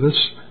ready for this?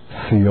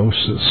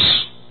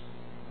 Theosis.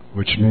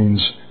 Which means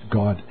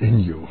God in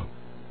you.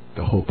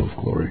 The hope of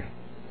glory.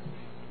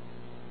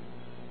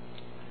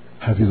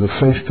 Have you the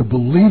faith to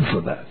believe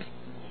for that?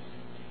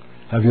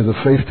 Have you the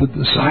faith to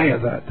desire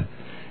that?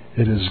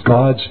 It is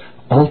God's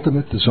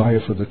ultimate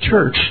desire for the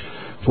church.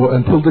 For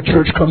until the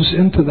church comes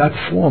into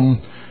that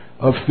form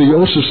of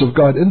theosis of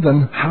God in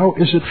them, how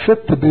is it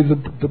fit to be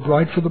the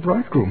bride for the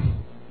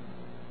bridegroom?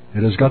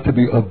 It has got to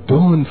be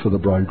adorned for the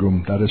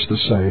bridegroom. That is to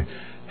say,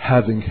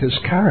 having his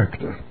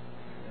character,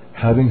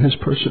 having his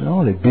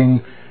personality,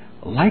 being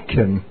like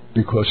him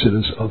because it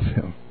is of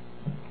him.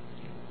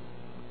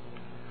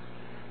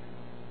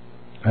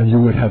 And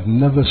you would have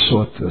never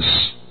sought this.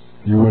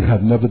 You would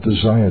have never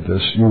desired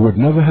this. You would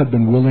never have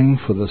been willing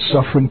for the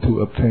suffering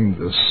to obtain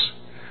this,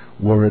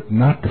 were it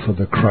not for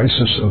the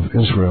crisis of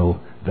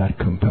Israel that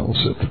compels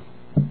it.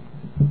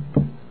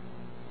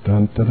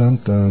 Dun, dun,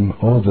 dun, dun.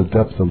 Oh, the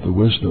depth of the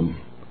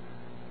wisdom,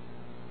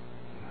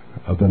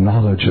 of the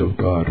knowledge of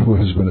God. Who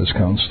has been his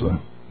counselor?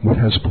 What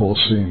has Paul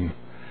seen?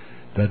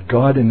 That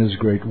God in his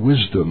great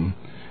wisdom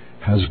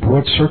has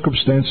brought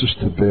circumstances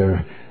to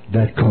bear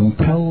that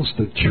compels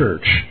the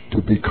church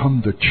to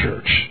become the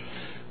church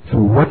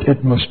through what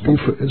it must be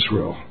for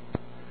Israel.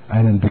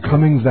 And in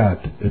becoming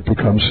that, it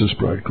becomes his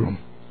bridegroom.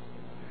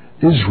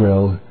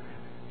 Israel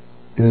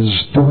is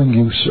doing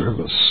you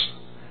service.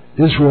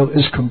 Israel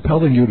is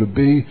compelling you to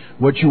be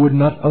what you would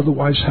not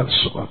otherwise have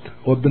sought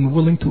or been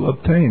willing to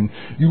obtain.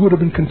 You would have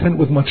been content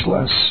with much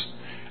less,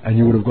 and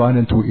you would have gone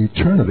into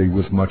eternity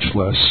with much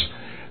less,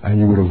 and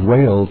you would have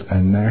wailed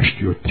and gnashed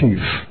your teeth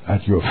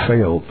at your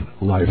failed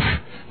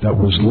life that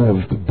was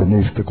lived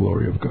beneath the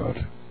glory of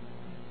God.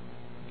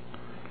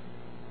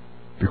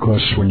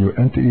 Because when you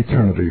enter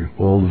eternity,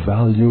 all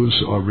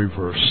values are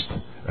reversed,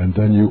 and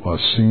then you are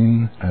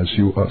seen as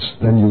you are.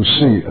 Then you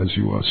see as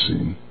you are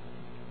seen.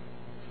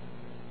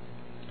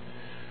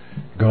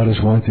 God is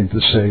wanting to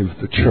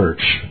save the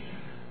church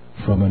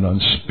from an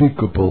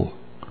unspeakable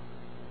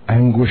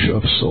anguish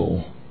of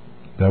soul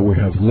that we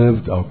have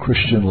lived our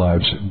Christian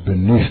lives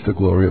beneath the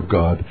glory of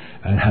God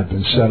and have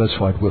been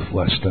satisfied with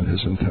less than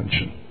his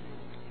intention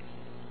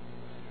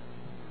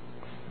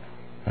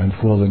and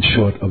fallen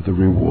short of the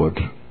reward.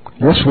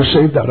 Yes, we're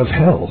saved out of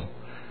hell,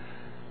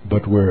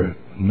 but we're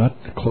not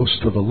close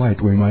to the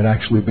light. We might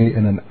actually be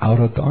in an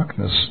outer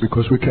darkness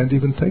because we can't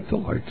even take the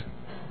light.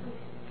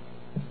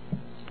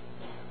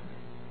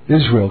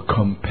 Israel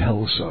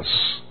compels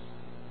us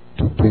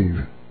to be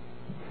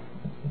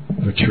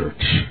the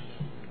church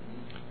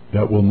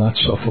that will not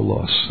suffer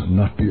loss and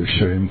not be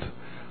ashamed,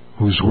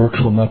 whose works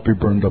will not be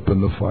burned up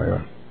in the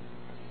fire,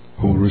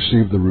 who will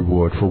receive the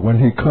reward. For when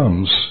he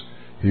comes,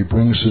 he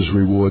brings his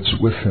rewards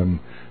with him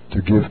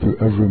to give to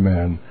every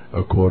man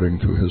according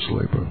to his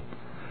labor.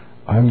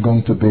 I'm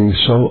going to be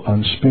so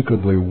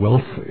unspeakably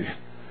wealthy,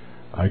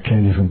 I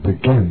can't even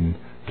begin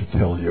to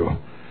tell you.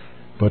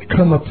 But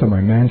come up to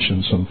my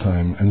mansion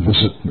sometime and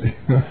visit me.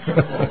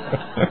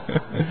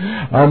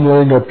 I'm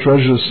laying up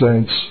treasure,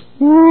 saints.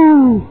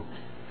 Woo!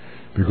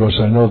 Because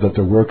I know that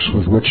the works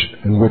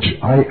in which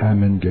I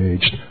am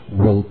engaged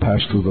will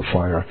pass through the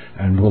fire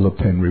and will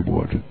obtain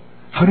reward.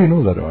 How do you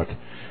know that, Art?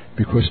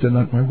 Because they're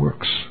not my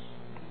works.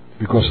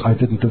 Because I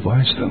didn't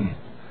devise them.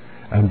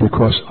 And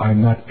because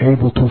I'm not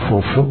able to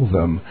fulfill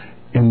them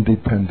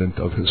independent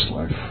of his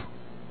life.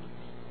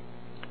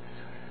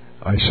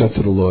 I said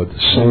to the Lord,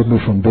 save me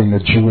from being a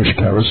Jewish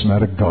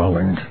charismatic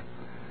darling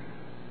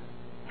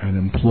and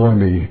employ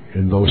me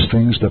in those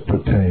things that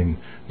pertain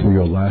to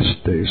your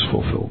last day's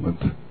fulfillment.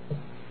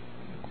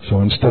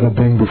 So instead of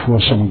being before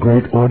some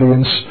great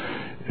audience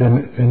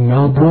in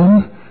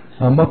Melbourne,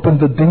 I'm up in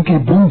the dinky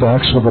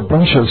boondocks with a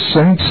bunch of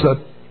saints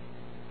that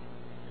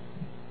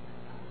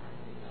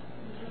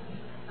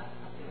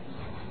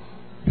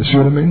you see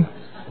what I mean?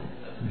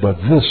 But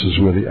this is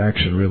where the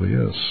action really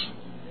is.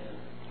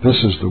 This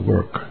is the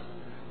work.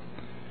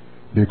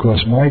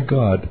 Because my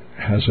God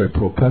has a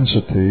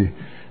propensity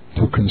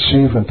to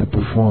conceive and to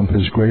perform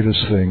his greatest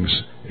things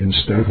in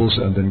stables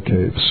and in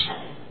caves,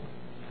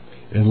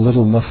 in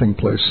little nothing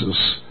places,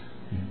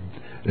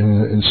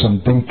 in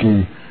some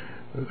dinky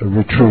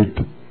retreat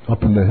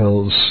up in the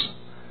hills.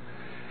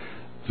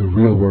 The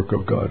real work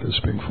of God is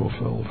being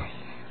fulfilled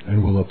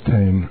and will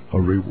obtain a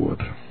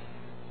reward.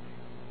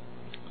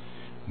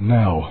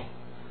 Now,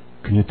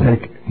 can you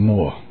take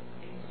more?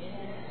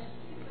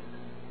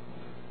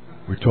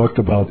 We talked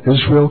about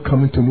Israel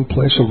coming to a new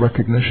place of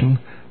recognition,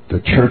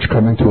 the church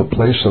coming to a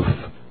place of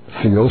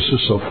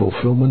theosis of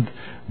fulfillment,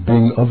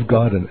 being of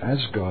God and as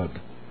God.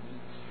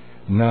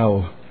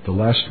 Now, the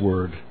last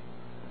word,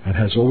 and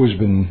has always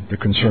been the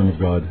concern of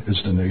God, is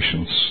the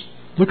nations.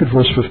 Look at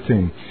verse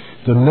 15.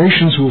 The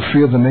nations will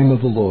fear the name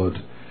of the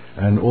Lord,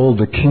 and all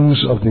the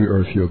kings of the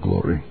earth your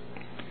glory.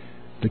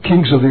 The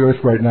kings of the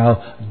earth right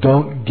now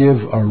don't give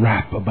a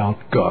rap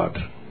about God.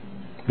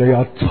 They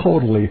are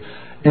totally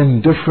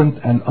indifferent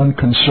and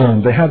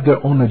unconcerned. They have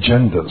their own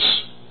agendas.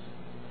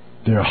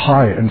 They're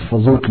high and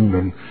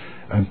falutin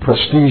and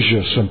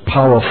prestigious and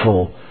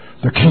powerful,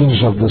 the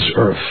kings of this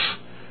earth.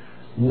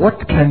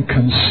 What can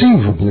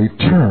conceivably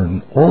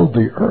turn all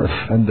the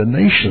earth and the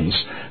nations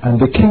and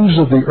the kings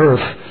of the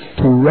earth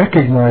to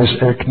recognize,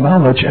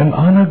 acknowledge, and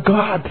honor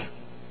God?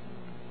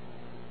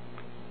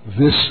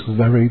 This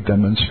very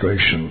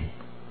demonstration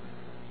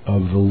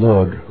of the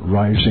Lord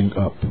rising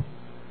up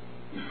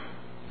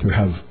to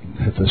have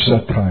at the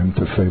set time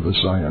to favor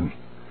Zion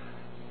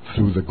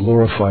through the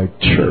glorified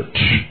church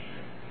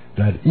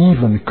that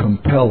even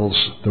compels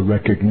the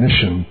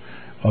recognition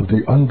of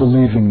the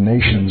unbelieving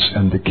nations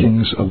and the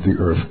kings of the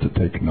earth to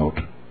take note.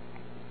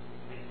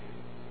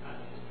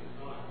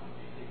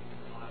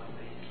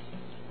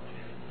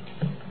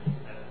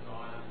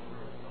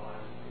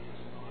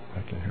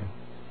 I can hear.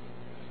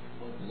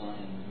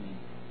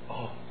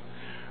 Oh,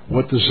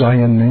 what does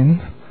Zion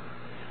mean?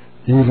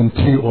 Even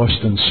T.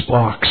 Austin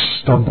Sparks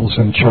stumbles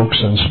and chokes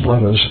and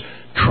splutters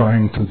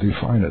trying to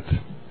define it.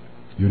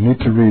 You need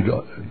to read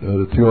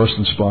T.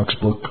 Austin Sparks'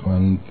 book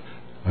on,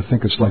 I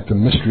think it's like The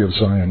Mystery of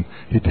Zion.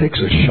 He takes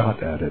a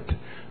shot at it.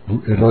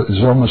 It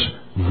is almost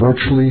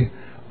virtually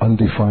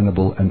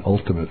undefinable and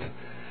ultimate.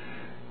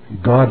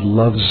 God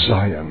loves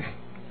Zion.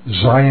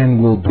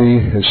 Zion will be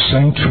his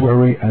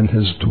sanctuary and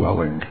his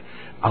dwelling.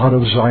 Out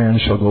of Zion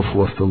shall go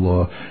forth the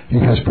law. He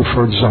has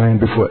preferred Zion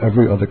before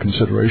every other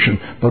consideration.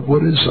 But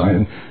what is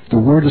Zion? The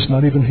word is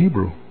not even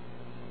Hebrew.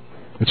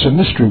 It's a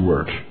mystery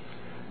word.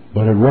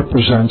 But it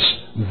represents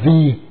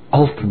the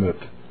ultimate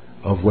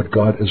of what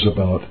God is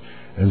about.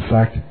 In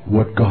fact,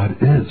 what God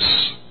is.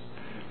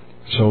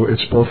 So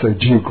it's both a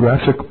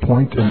geographic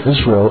point in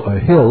Israel, a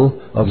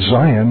hill of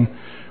Zion,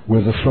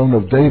 where the throne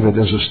of David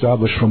is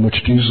established, from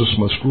which Jesus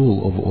must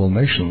rule over all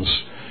nations.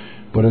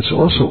 But it's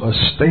also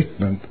a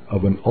statement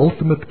of an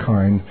ultimate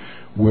kind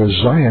where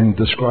Zion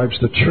describes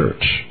the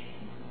church.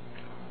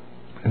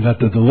 And that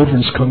the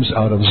deliverance comes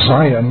out of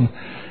Zion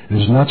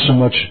is not so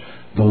much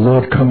the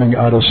Lord coming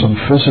out of some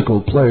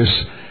physical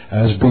place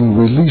as being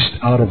released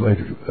out of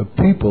a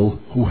people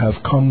who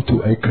have come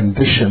to a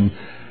condition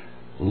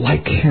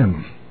like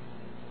him.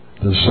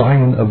 The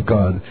Zion of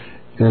God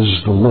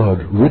is the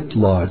Lord writ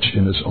large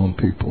in his own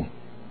people.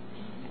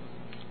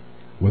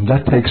 When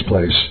that takes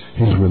place,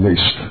 he's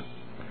released.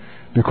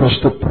 Because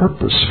the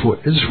purpose for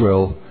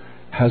Israel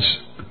has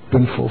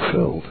been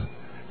fulfilled.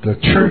 The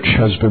church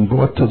has been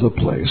brought to the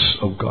place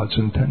of God's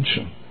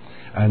intention.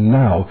 And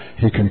now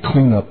he can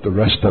clean up the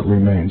rest that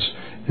remains.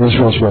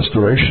 Israel's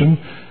restoration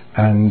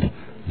and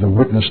the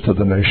witness to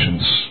the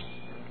nations.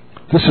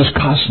 This is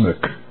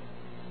cosmic.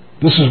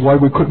 This is why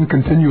we couldn't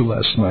continue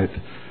last night.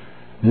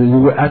 You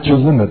were at your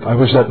limit. I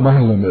was at my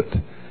limit.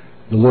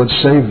 The Lord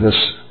saved this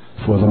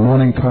for the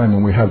morning time,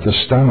 and we have the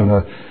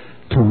stamina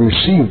to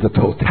receive the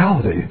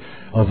totality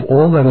of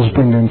all that is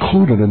being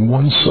included in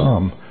one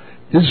psalm.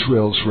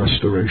 Israel's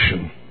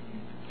restoration.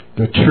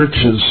 The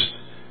church's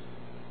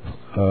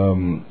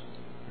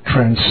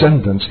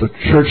transcendence. The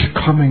church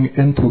coming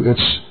into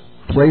its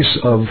place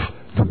of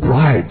the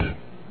bride.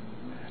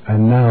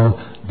 And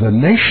now the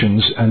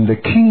nations and the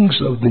kings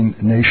of the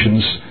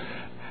nations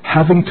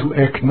having to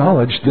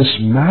acknowledge this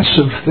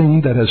massive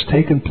thing that has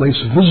taken place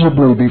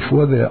visibly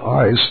before their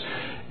eyes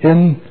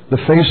in the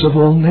face of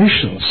all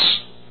nations.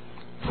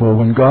 For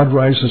when God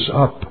rises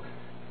up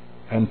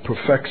and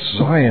perfects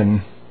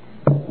Zion,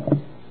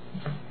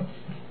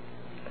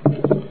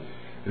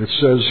 it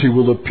says he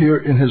will appear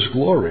in his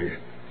glory.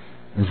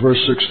 In verse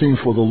 16,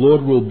 for the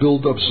Lord will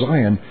build up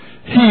Zion.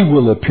 He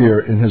will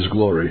appear in his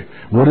glory.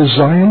 What is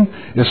Zion?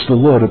 It's the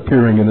Lord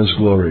appearing in his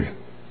glory.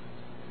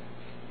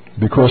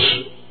 Because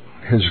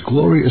his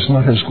glory is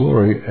not his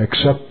glory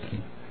except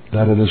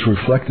that it is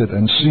reflected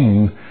and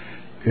seen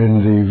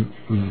in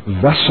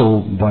the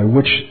vessel by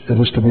which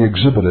it is to be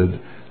exhibited,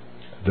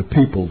 the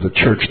people, the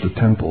church, the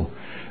temple.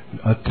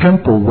 A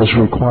temple was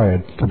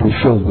required to be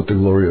filled with the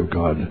glory of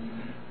God.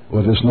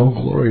 Well, there's no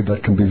glory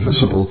that can be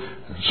visible,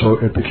 so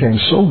it became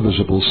so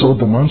visible, so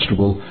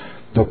demonstrable,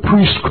 the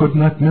priest could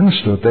not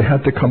minister. They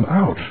had to come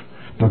out.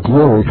 The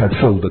glory had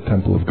filled the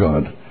temple of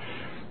God.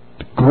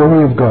 The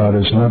glory of God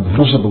is not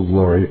visible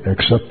glory,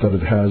 except that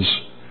it has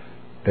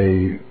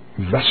a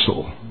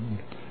vessel,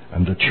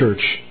 and the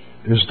church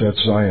is that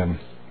Zion.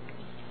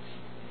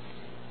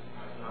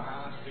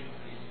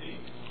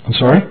 I'm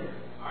sorry?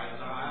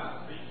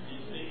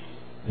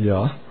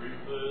 Yeah.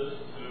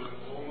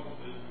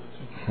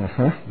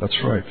 That's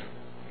right.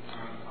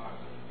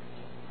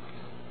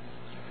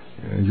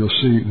 You'll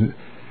see,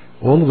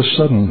 all of a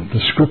sudden, the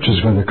scripture is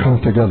going to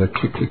come together,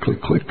 click, click,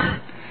 click, click.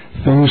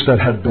 Things that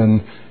had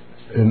been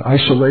in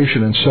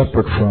isolation and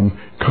separate from,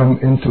 come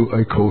into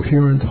a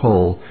coherent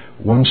whole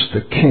once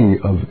the key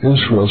of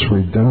Israel's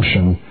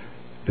redemption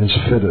is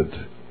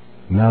fitted.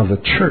 Now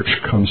the church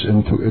comes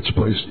into its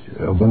place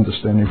of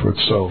understanding for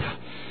itself,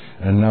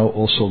 and now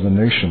also the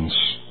nations.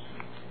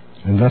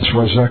 And that's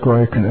why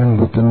Zechariah can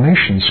end with the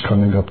nations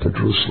coming up to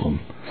Jerusalem,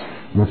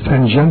 with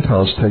 10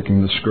 Gentiles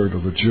taking the skirt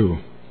of a Jew.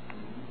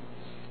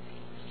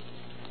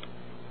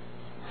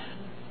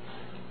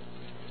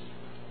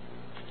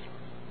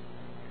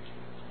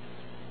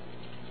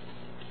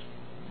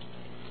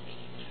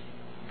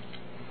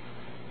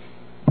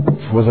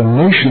 For the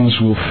nations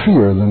will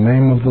fear the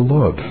name of the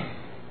Lord,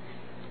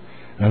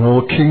 and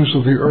all kings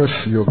of the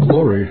earth your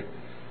glory.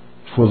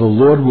 For the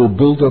Lord will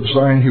build up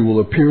Zion, he will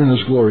appear in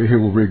his glory, he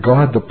will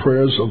regard the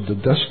prayers of the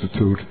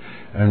destitute,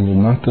 and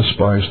will not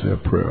despise their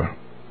prayer.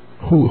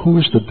 Who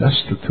is the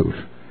destitute?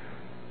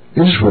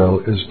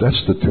 Israel is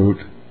destitute,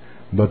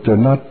 but they're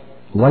not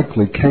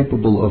likely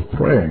capable of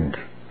praying.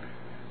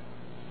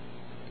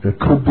 It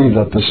could be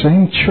that the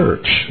same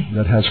church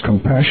that has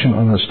compassion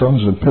on her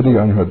stones and pity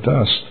on her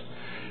dust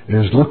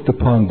is looked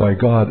upon by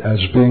God as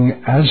being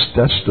as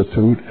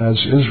destitute as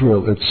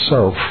Israel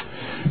itself,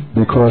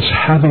 because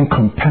having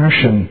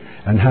compassion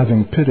and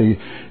having pity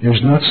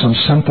is not some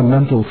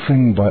sentimental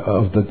thing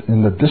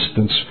in the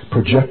distance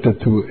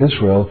projected to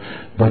Israel,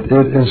 but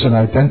it is an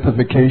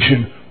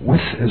identification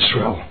with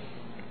Israel.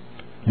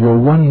 You're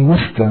one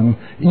with them,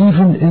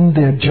 even in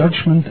their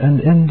judgment and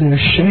in their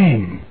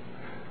shame.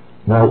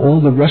 While all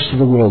the rest of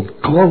the world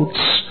gloats,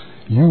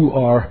 you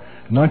are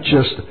not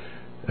just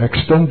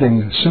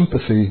extending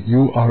sympathy,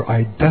 you are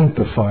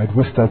identified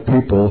with that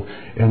people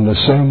in the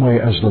same way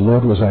as the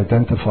Lord was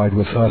identified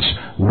with us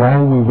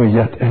while we were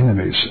yet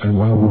enemies and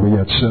while we were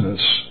yet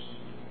sinners.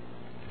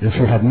 If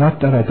he had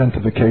not that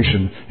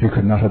identification, he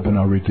could not have been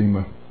our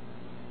Redeemer.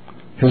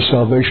 His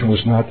salvation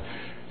was not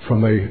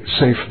from a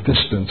safe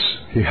distance.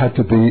 He had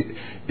to be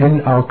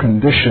in our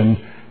condition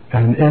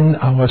and in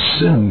our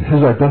sin.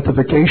 His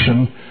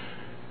identification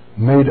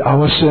made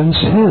our sins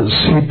his.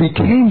 He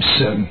became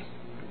sin.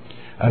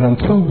 And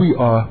until we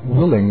are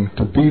willing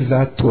to be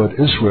that toward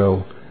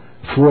Israel,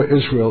 for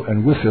Israel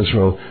and with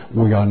Israel,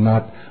 we are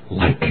not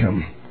like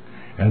him.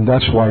 And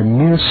that's why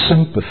mere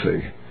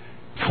sympathy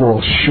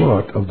falls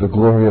short of the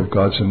glory of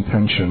God's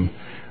intention,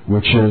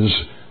 which is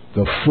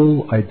the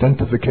full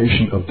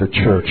identification of the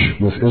church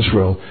with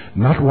Israel,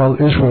 not while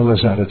Israel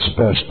is at its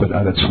best, but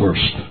at its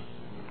worst.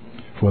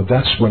 For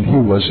that's when he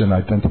was in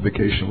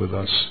identification with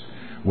us,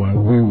 while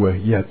we were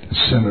yet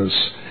sinners.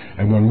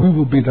 And when we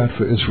will be that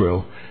for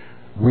Israel,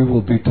 we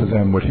will be to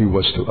them what he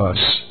was to us,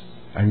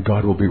 and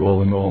God will be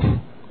all in all.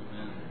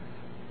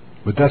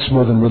 But that's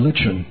more than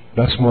religion.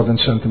 That's more than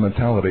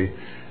sentimentality.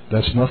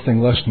 That's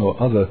nothing less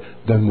nor other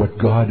than what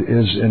God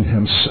is in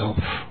himself.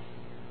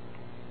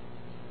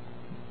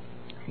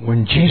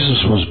 When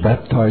Jesus was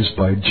baptized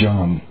by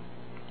John,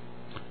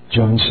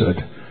 John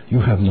said,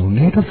 "You have no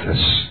need of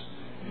this.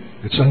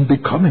 It's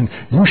unbecoming.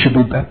 You should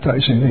be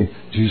baptizing me."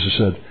 Jesus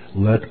said,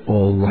 "Let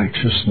all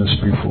righteousness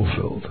be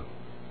fulfilled."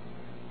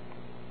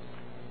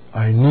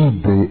 I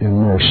need be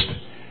immersed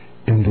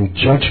in the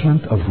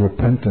judgment of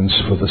repentance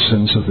for the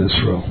sins of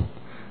Israel.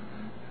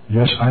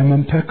 Yes, I'm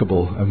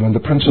impeccable, and when the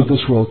prince of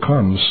this world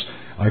comes,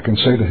 I can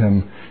say to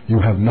him, "You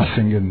have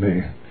nothing in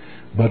me."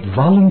 But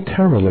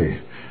voluntarily,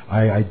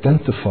 I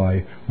identify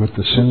with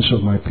the sins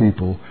of my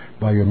people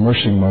by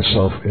immersing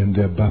myself in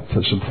their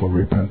baptism for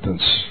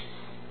repentance.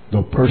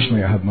 Though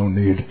personally I have no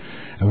need.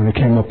 And when he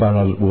came up out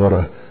of the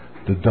water,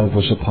 the dove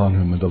was upon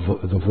him, and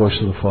the voice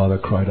of the Father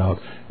cried out,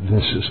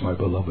 "This is my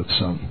beloved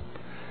Son,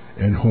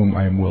 in whom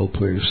I am well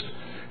pleased."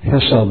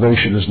 His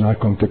salvation is not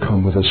going to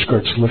come with his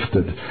skirts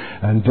lifted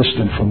and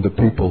distant from the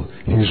people.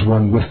 He's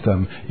one with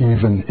them,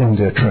 even in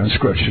their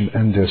transgression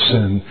and their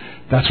sin.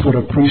 That's what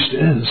a priest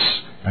is,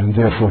 and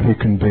therefore he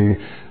can be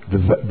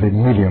the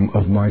medium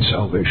of my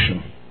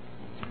salvation.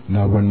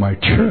 Now, when my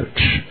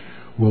church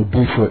will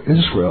be for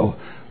Israel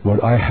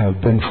what I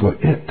have been for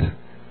it,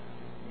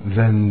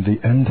 then the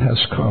end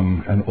has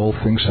come and all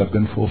things have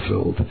been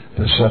fulfilled.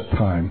 The set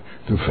time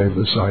to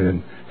favor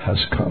Zion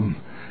has come,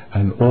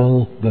 and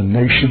all the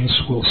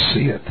nations will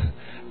see it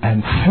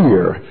and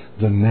fear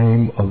the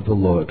name of the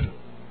Lord.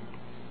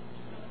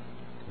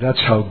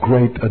 That's how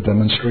great a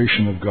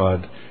demonstration of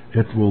God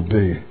it will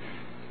be.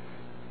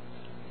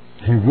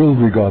 He will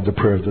regard the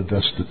prayer of the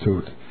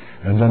destitute.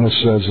 And then it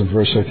says in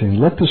verse 18,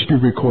 "Let this be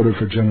recorded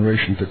for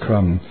generation to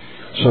come,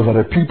 so that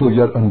a people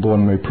yet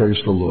unborn may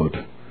praise the Lord."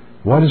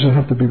 Why does it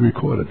have to be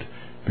recorded?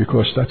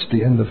 Because that's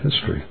the end of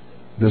history.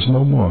 There's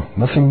no more.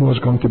 Nothing more is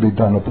going to be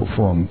done or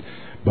performed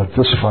but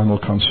this final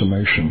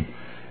consummation.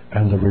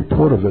 And the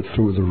report of it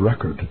through the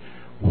record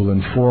will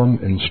inform,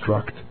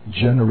 instruct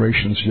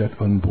generations yet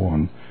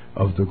unborn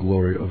of the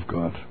glory of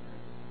God.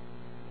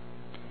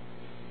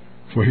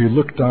 For he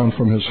looked down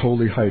from his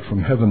holy height.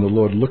 From heaven the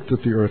Lord looked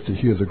at the earth to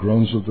hear the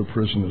groans of the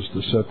prisoners,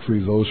 to set free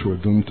those who are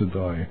doomed to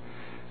die,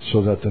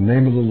 so that the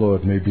name of the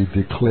Lord may be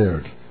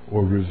declared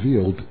or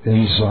revealed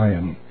in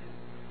Zion,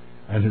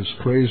 and his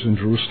praise in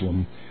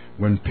Jerusalem.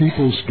 When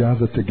peoples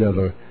gather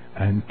together,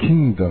 and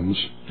kingdoms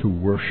to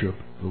worship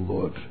the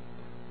Lord.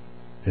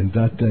 In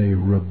that day,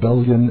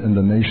 rebellion in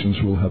the nations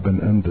will have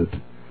been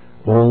ended.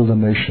 All the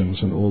nations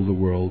and all the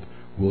world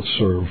will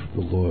serve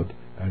the Lord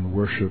and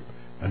worship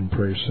and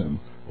praise Him.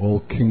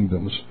 All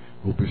kingdoms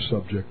will be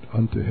subject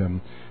unto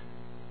Him,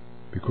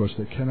 because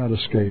they cannot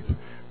escape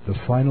the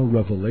final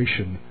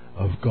revelation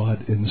of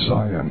God in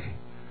Zion.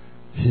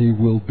 He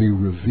will be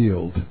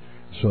revealed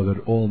so that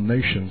all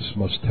nations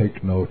must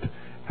take note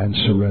and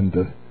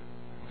surrender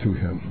to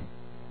Him.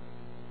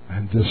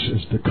 And this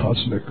is the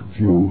cosmic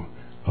view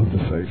of the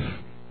faith.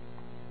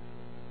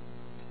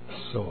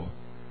 So,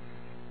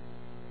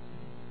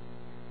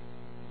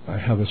 I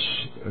have a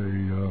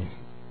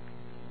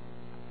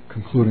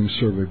concluding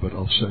survey, but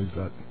I'll save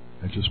that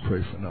and just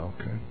pray for now,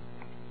 okay?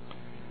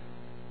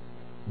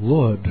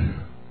 Lord,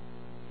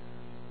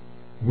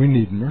 we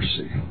need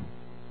mercy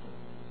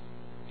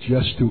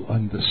just to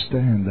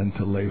understand and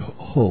to lay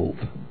hold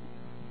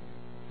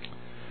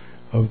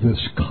of this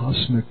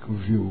cosmic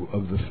view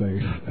of the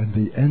faith and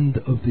the end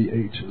of the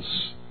ages,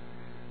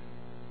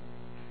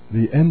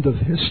 the end of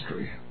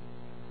history,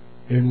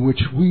 in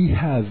which we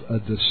have a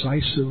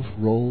decisive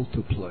role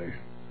to play,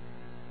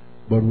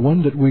 but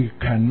one that we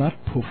cannot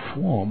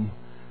perform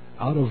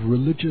out of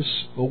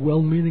religious or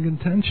well-meaning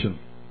intention.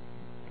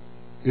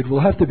 It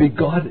will have to be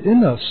God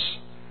in us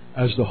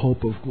as the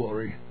hope of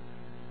glory.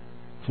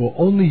 For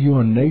only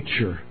your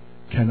nature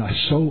can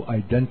so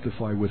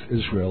identify with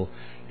Israel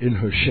in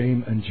her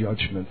shame and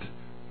judgment,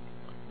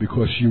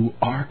 because you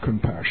are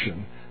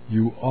compassion,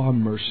 you are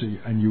mercy,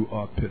 and you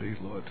are pity,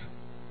 Lord.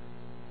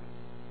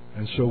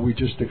 And so we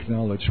just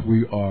acknowledge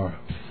we are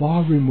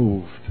far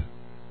removed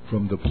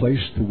from the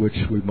place to which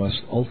we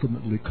must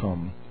ultimately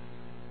come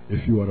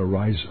if you are to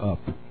rise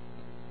up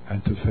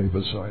and to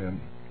favor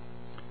Zion.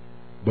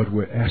 But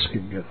we're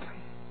asking it.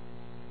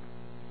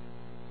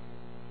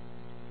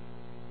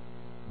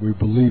 We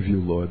believe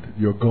you, Lord.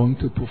 You're going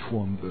to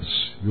perform this.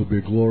 You'll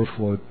be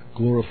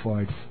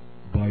glorified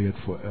by it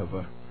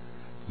forever.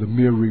 The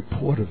mere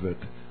report of it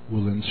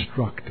will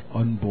instruct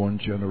unborn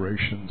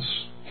generations.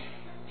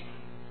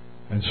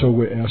 And so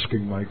we're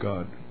asking, my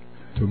God,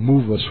 to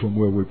move us from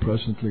where we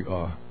presently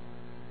are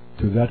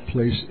to that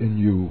place in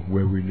you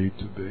where we need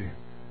to be.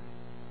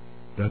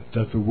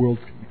 That the world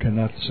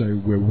cannot say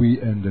where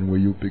we end and where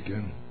you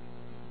begin.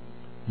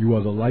 You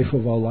are the life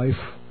of our life,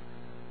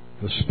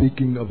 the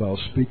speaking of our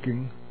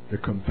speaking, the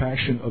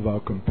compassion of our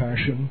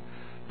compassion,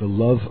 the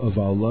love of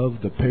our love,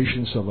 the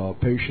patience of our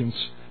patience.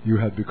 You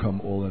have become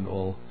all in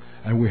all.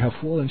 And we have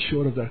fallen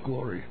short of that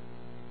glory.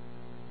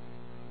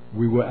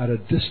 We were at a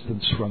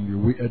distance from you.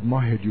 We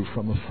admired you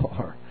from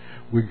afar.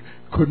 We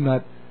could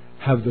not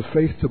have the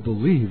faith to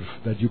believe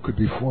that you could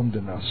be formed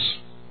in us.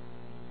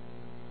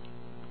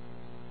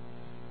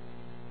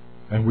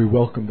 And we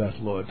welcome that,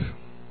 Lord.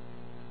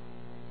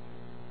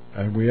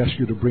 And we ask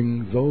you to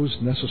bring those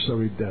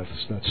necessary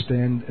deaths that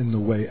stand in the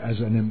way as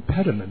an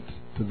impediment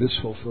to this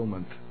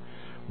fulfillment.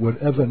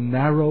 Whatever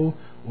narrow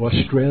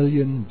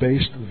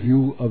Australian-based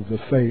view of the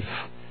faith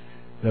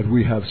that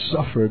we have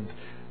suffered,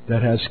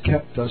 that has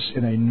kept us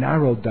in a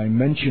narrow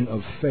dimension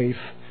of faith,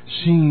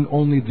 seeing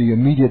only the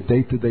immediate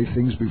day-to-day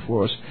things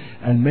before us,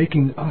 and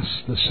making us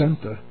the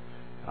center,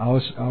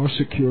 our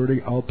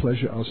security, our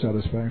pleasure, our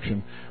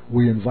satisfaction.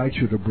 We invite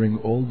you to bring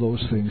all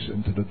those things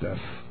into the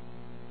death.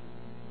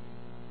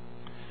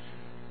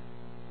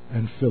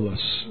 And fill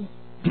us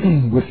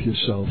with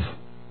yourself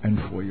and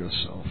for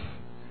yourself.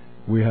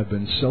 We have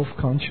been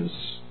self-conscious,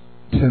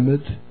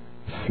 timid,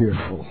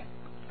 fearful,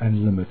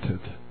 and limited.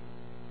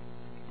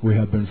 We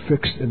have been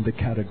fixed in the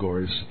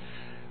categories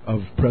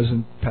of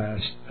present,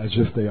 past, as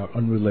if they are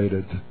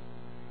unrelated.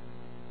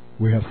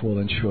 We have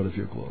fallen short of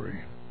your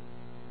glory.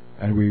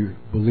 And we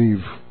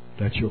believe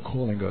that you're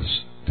calling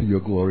us to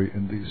your glory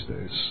in these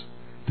days,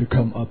 to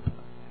come up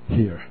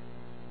here,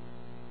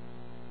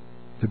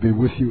 to be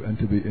with you and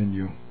to be in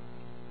you.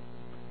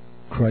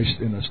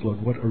 Christ in us,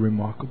 Lord, what a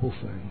remarkable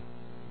thing.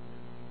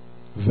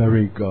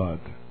 Very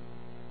God,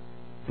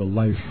 the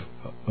life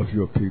of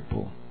your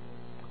people.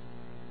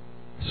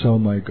 So,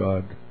 my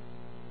God,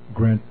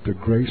 grant the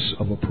grace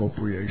of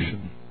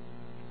appropriation.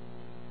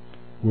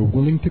 We're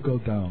willing to go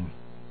down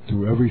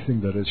to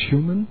everything that is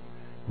human,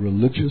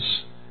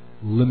 religious,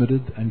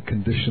 limited, and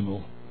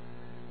conditional,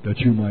 that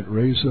you might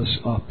raise us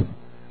up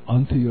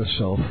unto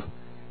yourself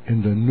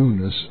in the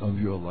newness of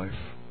your life,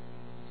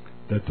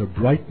 that the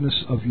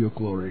brightness of your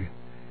glory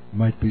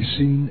might be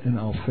seen in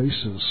our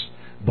faces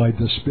by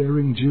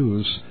despairing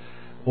Jews,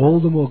 all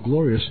the more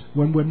glorious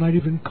when we're not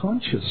even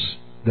conscious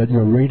that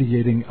you're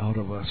radiating out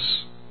of us.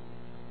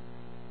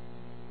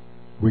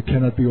 We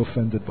cannot be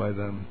offended by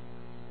them,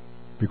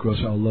 because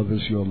our love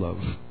is your love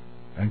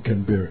and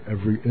can bear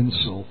every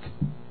insult.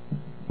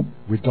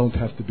 We don't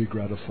have to be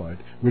gratified.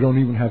 We don't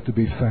even have to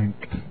be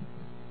thanked.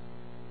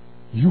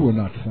 You are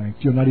not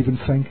thanked. You're not even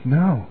thanked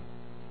now.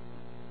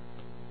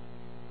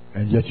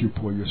 And yet you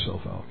pour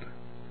yourself out.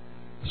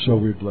 So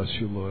we bless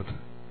you, Lord.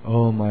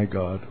 Oh my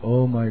God,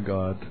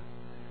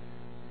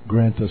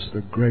 grant us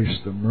the grace,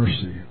 the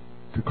mercy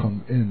to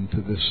come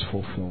into this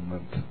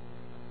fulfillment.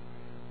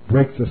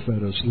 Break the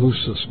fetters.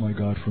 Loose us, my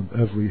God, from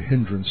every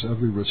hindrance,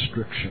 every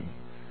restriction,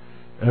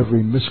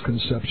 every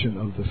misconception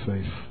of the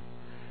faith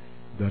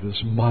that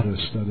is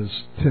modest, that is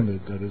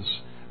timid, that is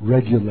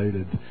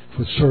regulated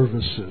for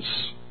services,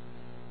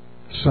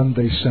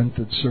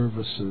 Sunday-centered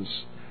services,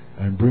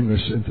 and bring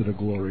us into the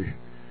glory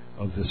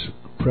of this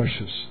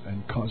precious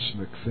and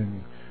cosmic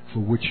thing for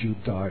which you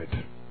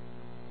died.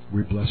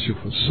 We bless you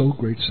for so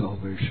great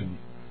salvation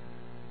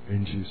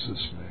in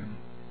Jesus' name.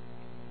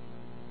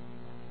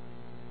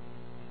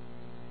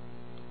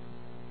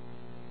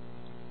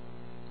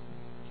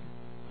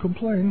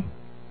 Complain.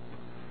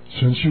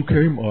 Since you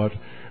came, Art,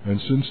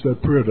 and since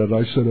that prayer that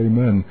I said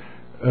amen,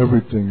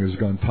 everything has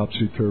gone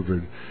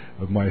topsy-turvy.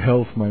 My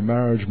health, my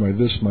marriage, my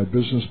this, my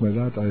business, my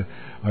that.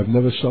 I've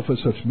never suffered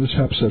such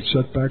mishaps, such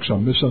setbacks.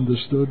 I'm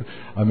misunderstood.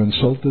 I'm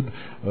insulted.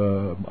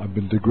 I've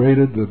been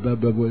degraded. Blah,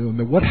 blah,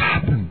 blah. What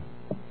happened?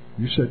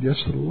 You said yes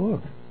to the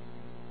Lord.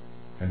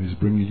 And He's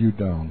bringing you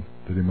down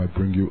that He might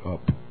bring you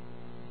up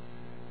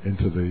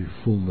into the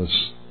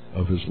fullness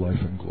of His life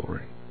and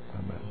glory.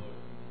 Amen.